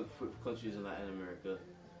 Other countries in Latin America,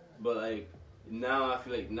 but like now I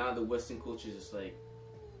feel like now the Western culture is just like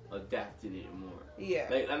adapting it more. Yeah.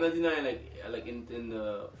 Like I'm not denying like in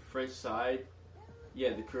the French side,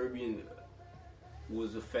 yeah, the Caribbean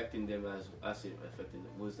was affecting them as I say affecting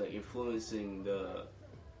them was like influencing the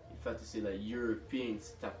if I have to say like European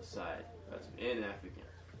type of side and African,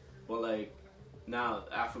 but like now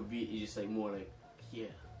Afrobeat is just like more like yeah.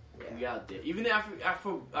 We out there. Even the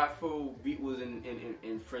Afro beat was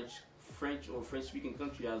in French or French speaking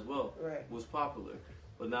country as well. Right. Was popular,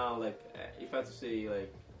 but now like if I had to say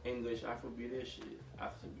like English Afrobeatish, I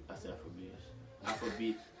say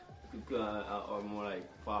Afrobeat are more like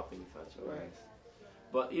popping if I had to be Right. honest.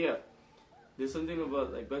 But yeah, there's something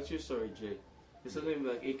about like back to your story, Jay. There's something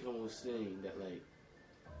like Akon was saying that like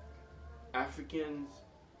Africans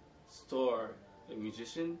like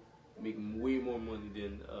musician make way more money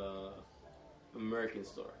than American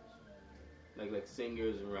stars, like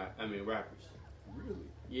singers and rappers. Really?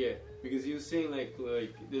 Yeah, because he was saying like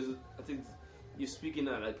there's I think you're speaking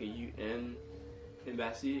at like a UN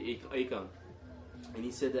embassy, Akon, and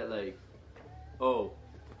he said that like, oh,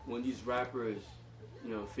 when these rappers,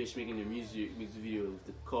 you know, finish making their music videos,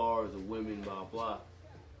 the cars, the women, blah blah,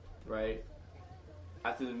 right?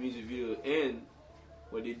 After the music video end,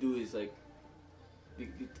 what they do is like they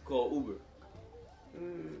call Uber.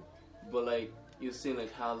 But like he was saying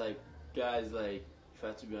like how like guys like, if I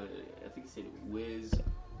have to be honest, I think he said Wiz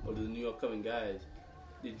or the New York coming guys,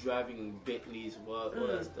 they're driving in Bentleys, all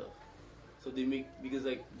that stuff. So they make, because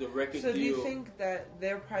like the record deal. So do you think that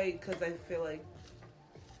they're probably, because I feel like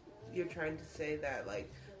you're trying to say that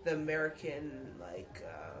like the American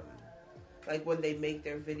like when they make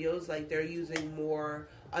their videos, like they're using more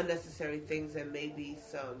unnecessary things than maybe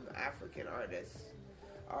some African artists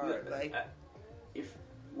are like.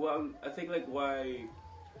 I think like why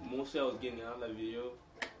mostly I was getting out of that video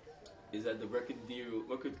is that the record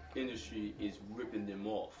industry is ripping them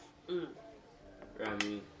off. Right, I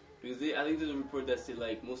mean, because I think there's a report that said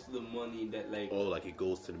like most of the money that like like it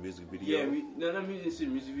goes to the music video. Yeah, not music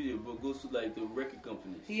video, but it goes to like the record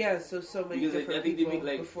companies. Yeah, so many because different I think people they make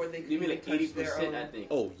like before they make 80%. I think.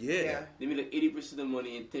 Oh yeah. They make like 80% of the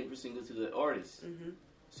money and 10% goes to the artists.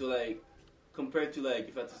 So like compared to like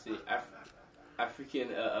if I had to say African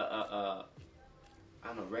I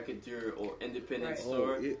don't know, record deal or independent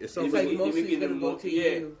store. It sounds like mostly it's gonna go to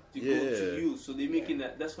you. Go to you. So they're making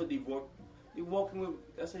that. That's what they work. They're walking with.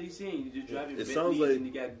 That's what he's saying. You're just driving Bentleys like, and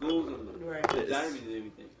you got gold on them, diamonds and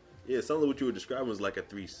everything. Yeah, it sounds like what you were describing was like a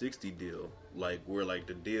 360 deal, like where like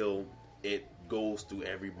the deal it goes through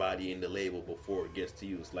everybody in the label before it gets to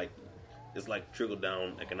you. It's like trickle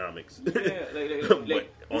down economics. Yeah,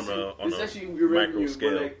 like on a actually micro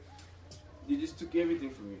scale. But, like, they just took everything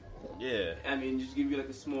from you. Yeah. I mean, just give you like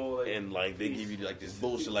a small like, and like they give you like this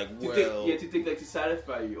bullshit like to take like to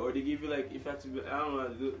satisfy you, or they give you like if I have to I don't know how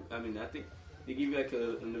to do it. I mean I think they give you like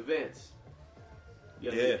an advance.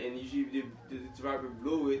 Yeah. And usually the driver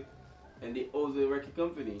blow it, and they owe the record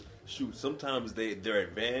company. Shoot, sometimes their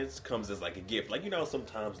advance comes as like a gift. Like, you know,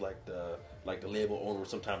 sometimes like the label owner will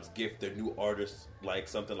sometimes gift their new artists like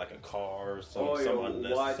something like a car or some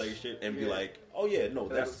unnecessary shit and be like, oh yeah, no,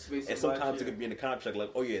 that's, and sometimes it could be in the contract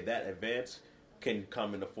like, oh yeah, that advance can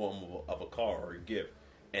come in the form of a car or a gift.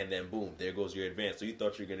 And then boom, there goes your advance. So you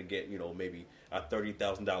thought you were gonna get, you know, maybe a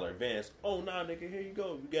 $30,000 advance. Oh nah, nigga, here you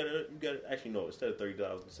go. You gotta actually no, instead of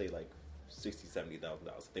 $30,000, say like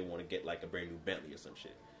 $60,000-$70,000 if they want to get like a brand new Bentley or some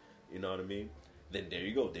shit. You know what I mean? Then there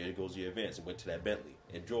you go. There goes your advance. It went to that Bentley.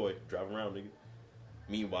 Enjoy. Drive around, nigga.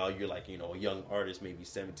 Meanwhile, you're like, you know, a young artist, maybe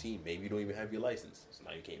 17. Maybe you don't even have your license. So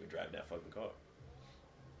now you can't even drive that fucking car.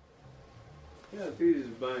 Yeah, I think you're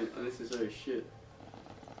just buying unnecessary shit.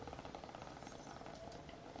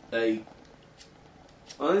 Like,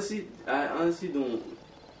 I honestly don't,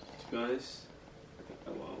 to be honest,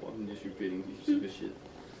 I'm just repeating stupid shit.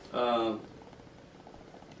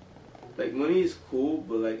 Like, money is cool,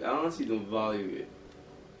 but like, I honestly don't value it.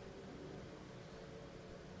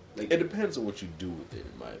 Like, it depends on what you do with it,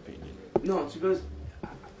 in my opinion. No, because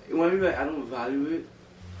when I mean like I don't value it.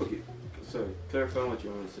 Okay, sorry. Clarify what you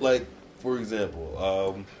want to say. Like, for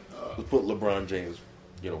example, let's put LeBron James.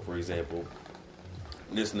 You know, for example,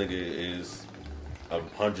 this nigga is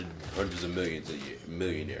hundreds of millions a year,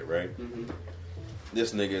 millionaire, right? Mm-hmm.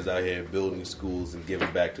 This nigga is out here building schools and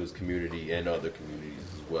giving back to his community and other communities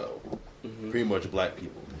as well. Mm-hmm. Pretty much black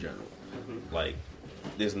people in general. Mm-hmm. Like,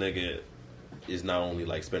 this nigga is not only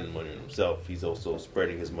like spending money on himself, he's also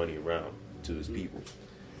spreading his money around to his people.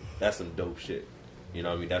 That's some dope shit. You know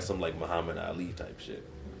what I mean? That's some like Muhammad Ali type shit.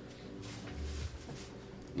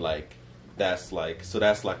 Like, that's like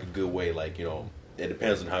a good way, like, you know, it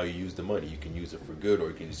depends on how you use the money. You can use it for good, or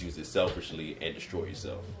you can just use it selfishly and destroy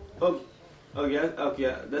yourself. Okay,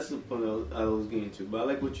 that's the point I was getting to. But I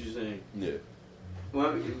like what you're saying. Yeah.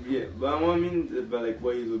 But what I mean about like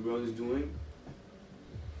what LeBron is doing,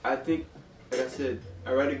 I think, like I said,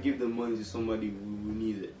 I'd rather give the money to somebody who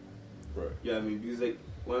needs it. Right. Yeah, I mean, because like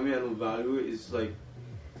what I mean I don't value it, it's like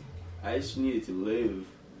I just need it to live.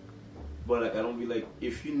 But like I don't be like,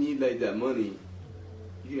 if you need like that money,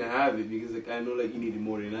 you can have it, because like I know like you need it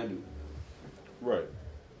more than I do. Right.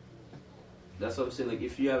 That's what I'm saying. Like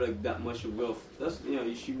if you have like that much of wealth, that's what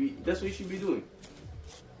you should be doing.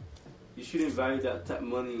 You shouldn't value that type of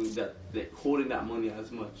money, that holding that money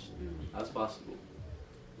as much as possible.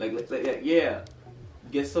 Like yeah,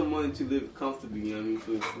 get some money to live comfortably. You know what I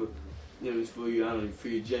mean? For you, I don't know, for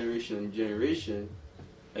your generation and generation.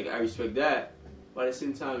 Like I respect that, but at the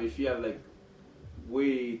same time, if you have like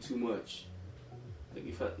way too much, like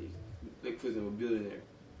if I, like for example, a billionaire.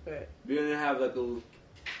 Right. Billionaire have like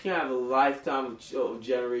can have a lifetime of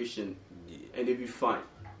generation, and they be fine.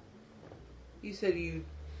 You said you.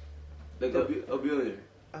 Like a billionaire,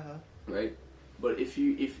 right? But if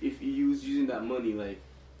you use using that money like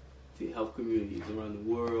to help communities around the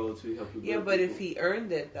world, to help people. Yeah, but if he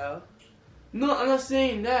earned it though. No, I'm not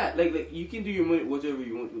saying that. Like you can do your money whatever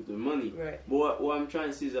you want with the money. Right. But what I'm trying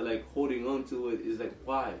to say is that like holding on to it is like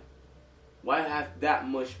why? Why have that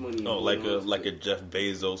much money? Oh, like a Jeff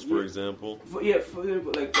Bezos, for example. For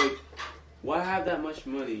example, like why have that much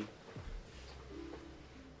money?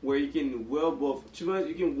 Where you can live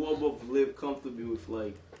comfortably with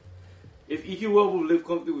like, if you can live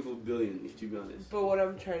comfortably with $1 billion, if to be honest. But what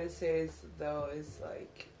I'm trying to say is though is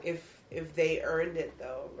like if they earned it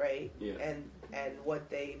though, right? Yeah. And what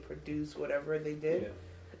they produced, whatever they did,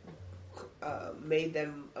 made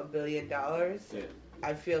them $1 billion. Yeah.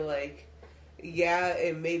 I feel like, yeah,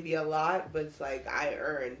 it may be a lot, but it's like I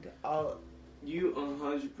earned all. You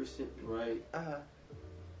 100% right.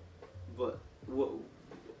 But what?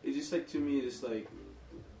 It's just like to me, it's like,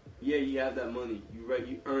 yeah, you have that money. You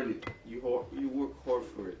earn it. You work hard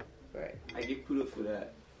for it. Right. I get kudos for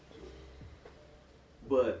that.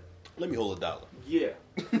 But let me hold $1. Yeah.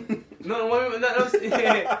 No, wait, no.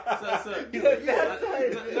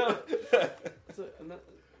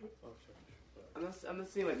 I'm not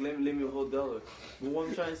saying like let me hold $1. But what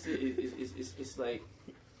I'm trying to say is it's like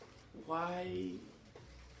why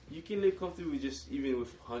you can live comfortably with just even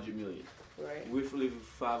with 100 million. Right. With living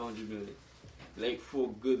 500 million, like for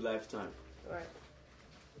a good lifetime. Right.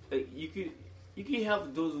 Like you can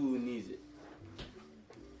help those who needs it.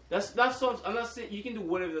 That's what I'm not saying you can do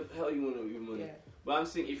whatever the hell you want with your money. Yeah. But I'm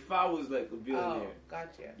saying if I was like a billionaire. Oh,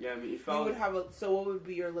 gotcha. Yeah, I mean if you I would have a. So what would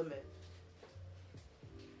be your limit?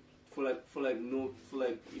 For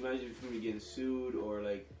imagine for me getting sued or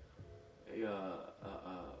like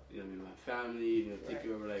my family, take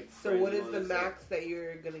care of like. So what is the max that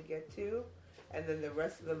you're gonna get to, and then the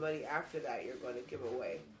rest of the money after that you're going to give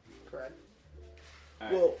away, correct?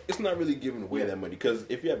 Right. Well, it's not really giving away that money because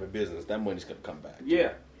if you have a business, that money's gonna come back.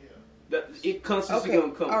 Yeah. It constantly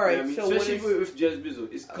gonna come. All right. I mean, so especially with Jeff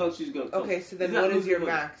Bezos, it's constantly gonna come. Okay. So then, what is your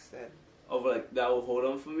max then? Of like that will hold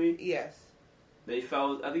on for me. Yes. They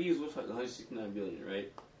found. I think he was worth like 169 billion,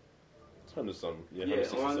 right? 100 something. Yeah,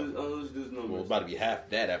 on those numbers. Well, about to be half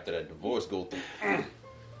that after that divorce go through. That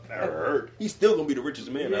hurt. He's still gonna be the richest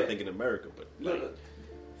man, I think, in America. But look,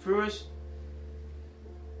 first,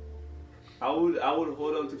 I would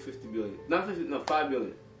hold on to 50 billion. Not 50. No, 5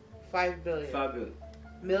 billion. 5 billion. 5 billion.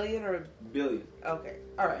 Million or billion? Okay.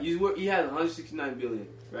 All right. He has 169 billion,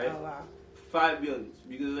 right? Oh wow. 5 billions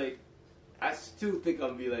because like I still think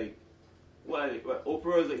I'll be like, what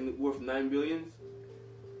Oprah is like worth 9 billion.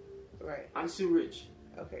 Right. I'm still rich.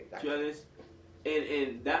 Okay. To be honest,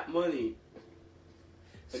 and that money,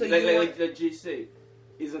 so like Jay said,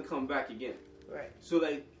 is gonna come back again. Right. So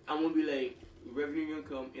like I'm gonna be like revenue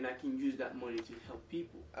income, and I can use that money to help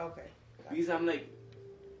people. Okay. Because I'm like,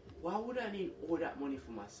 why would I need all that money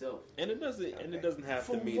for myself? And it doesn't have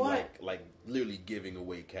for to mean what? like literally giving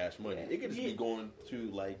away cash money. Yeah. It could just be going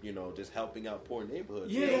to like just helping out poor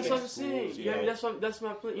neighborhoods. Yeah, that's what I'm saying. Yeah, I mean that's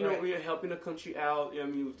my plan. You know, we're helping the country out. You know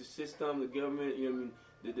what I mean, with the system, the government. You know what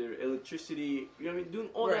I mean, the electricity. You know what I mean, doing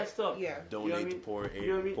all that stuff. Yeah. Donate to poor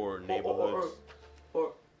neighborhoods.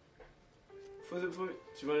 Or for me,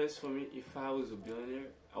 to be honest, for me, if I was a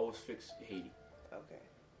billionaire, I would fix Haiti. Okay.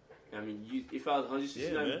 I mean, if I was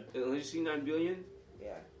 169 billion,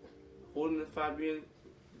 holding the 5 billion,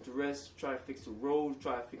 the rest try to fix the road,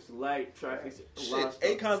 try to fix the light, try to fix a lot of stuff.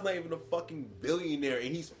 Akon's not even a fucking billionaire,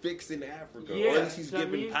 and he's fixing Africa. Yeah, or at least he's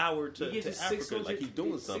giving power to Africa, like he's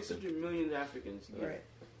doing something. 600 million Africans. Right.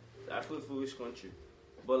 I feel for which country,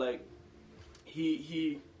 but like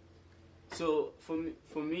he. So for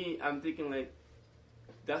me, I'm thinking like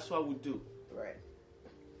that's what I would do. Right.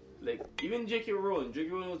 Like, even J.K. Rowling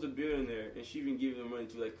was a billionaire, and she even gave them money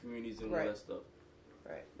to, like, communities and all that stuff.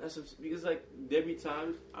 Right. That's because, like, there be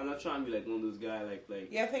times, I'm not trying to be, like, one of those guys,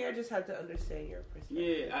 like... Yeah, I think I just had to understand your perspective.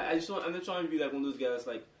 Yeah, I'm not trying to be, like, one of those guys,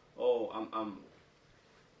 like, oh,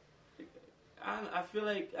 I feel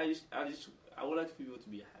like I would like people to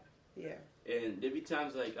be happy. Yeah. And there be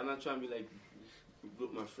times, like, I'm not trying to be, like,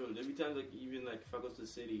 broke my friend. There be times, like, even, like, if I go to the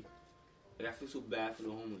city, like, I feel so bad for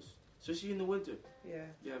the homeless. Especially in the winter. Yeah.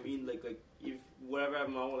 Yeah, I mean, like if whatever I have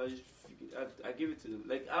in my wallet, I give it to them.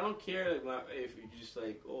 Like, I don't care like if you just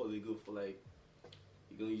like, oh, they go for like,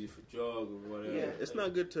 you're gonna use it for drug or whatever. Yeah, it's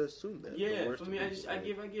not good to assume that. Yeah, for me, I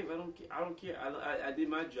give. I don't care. I did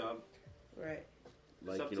my job. Right.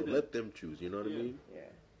 Like let them choose. You know what I mean? Yeah.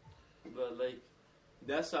 But like,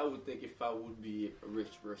 That's how I would think if I would be a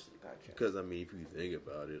rich person. Gotcha. Because I mean, if you think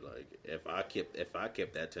about it, like if I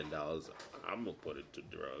kept that $10, I'm gonna put it to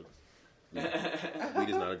drugs. Weed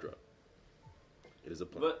is not a drug. It is a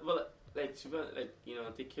plant. But like, you know,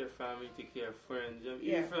 take care of family, take care of friends. You know,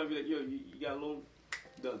 Yeah. your friend be like, yo, you got a loan,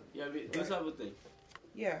 done. Yeah, I mean, this type of thing.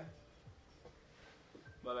 Yeah.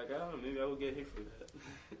 But like, I don't know, maybe I would get hit for that.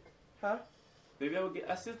 Huh? Maybe I would get.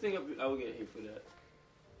 I still think I would get hit for that.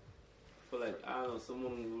 For like, I don't know,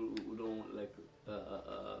 someone who don't like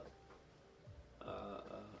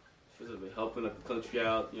helping like the country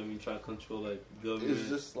out. You know what I mean? Trying to control like government. It's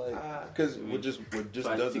just like because what just Try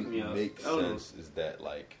to doesn't keep me out. make I don't know. sense is that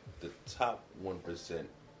like the top 1%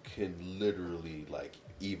 can literally like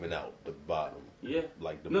even out the bottom, Yeah.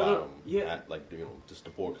 like the No, bottom, yeah. at, like just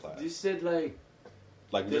the poor class, They said like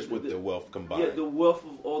just with their wealth combined. yeah, the wealth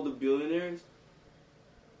of all the billionaires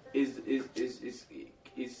is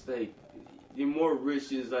like the more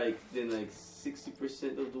rich is like than like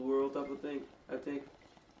 60% of the world type of thing. I think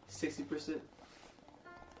 60%.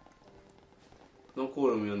 Don't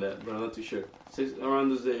quote me on that, but I'm not too sure. Around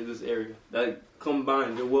this area, that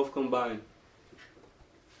combined, the wealth combined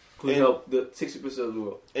could help the 60% of the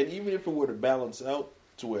world. And even if it were to balance out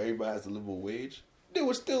to where everybody has a livable wage, there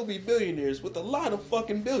would still be billionaires with a lot of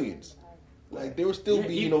fucking billions. Like there would still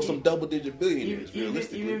be, some double-digit billionaires.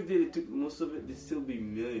 Realistically, Even if they took most of it, they'd still be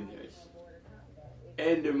millionaires,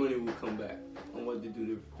 and their money will come back on what they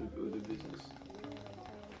do with the business.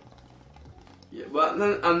 Yeah, but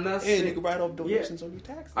I'm not saying. And you can write off donations on your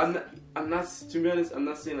taxes. I'm not. To be honest, I'm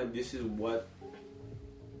not saying like this is what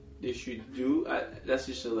they should do. That's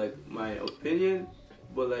just like my opinion.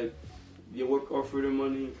 But like, you work hard for the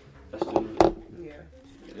money. That's the money. Yeah.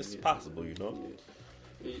 It's possible, you know.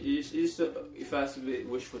 Yeah. It's if it has to be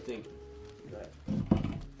wishful thinking.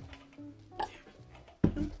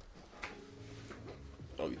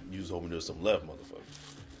 Oh, you just hoping there's some left, motherfucker.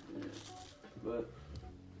 Yeah. But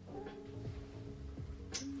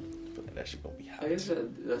I feel like that shit gonna be hot. I guess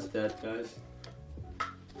that's that, guys.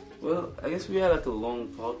 Well, I guess we had like a long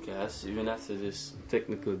podcast, even after this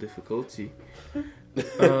technical difficulty.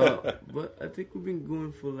 But I think we've been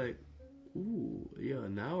going for like,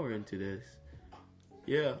 an hour into this.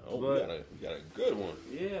 Yeah, Oh, but we got a good one.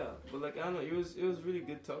 yeah, but like I don't know, it was really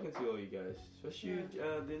good talking to all you guys, especially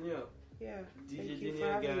Danielle. Yeah. DJ Thank you for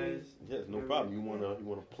Danielle, having me. guys. Yes, no problem. You wanna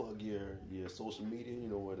plug your social media? You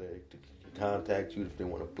know where they contact you if they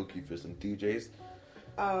want to book you for some DJs.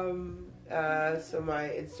 So my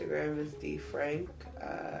Instagram is dfrank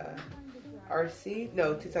RC.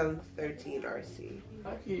 No, 2013 RC.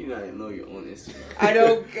 How can you not know your own Instagram? I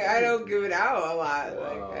don't give it out a lot. Wow.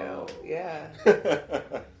 Like I don't. Yeah.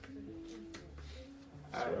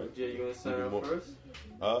 Alright, Jay, you wanna sign off first?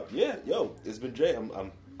 Yeah, yo, it's been Jay.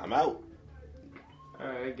 I'm out.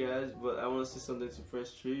 Alright, guys, but I want to say something to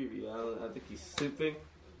Fresh Tree. I think he's sleeping.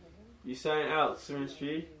 You sign out, Fresh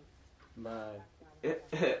Tree. Bye.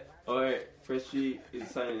 Alright, Fresh Tree is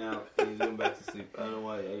signing out. He's going back to sleep. I don't know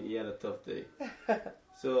why. He had a tough day.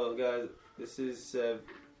 So, guys, this is Seb.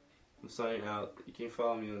 I'm signing out. You can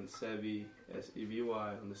follow me on Sebby,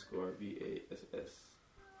 SEBY_BASS.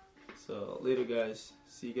 So, later, guys.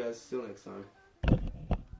 See you guys till next time.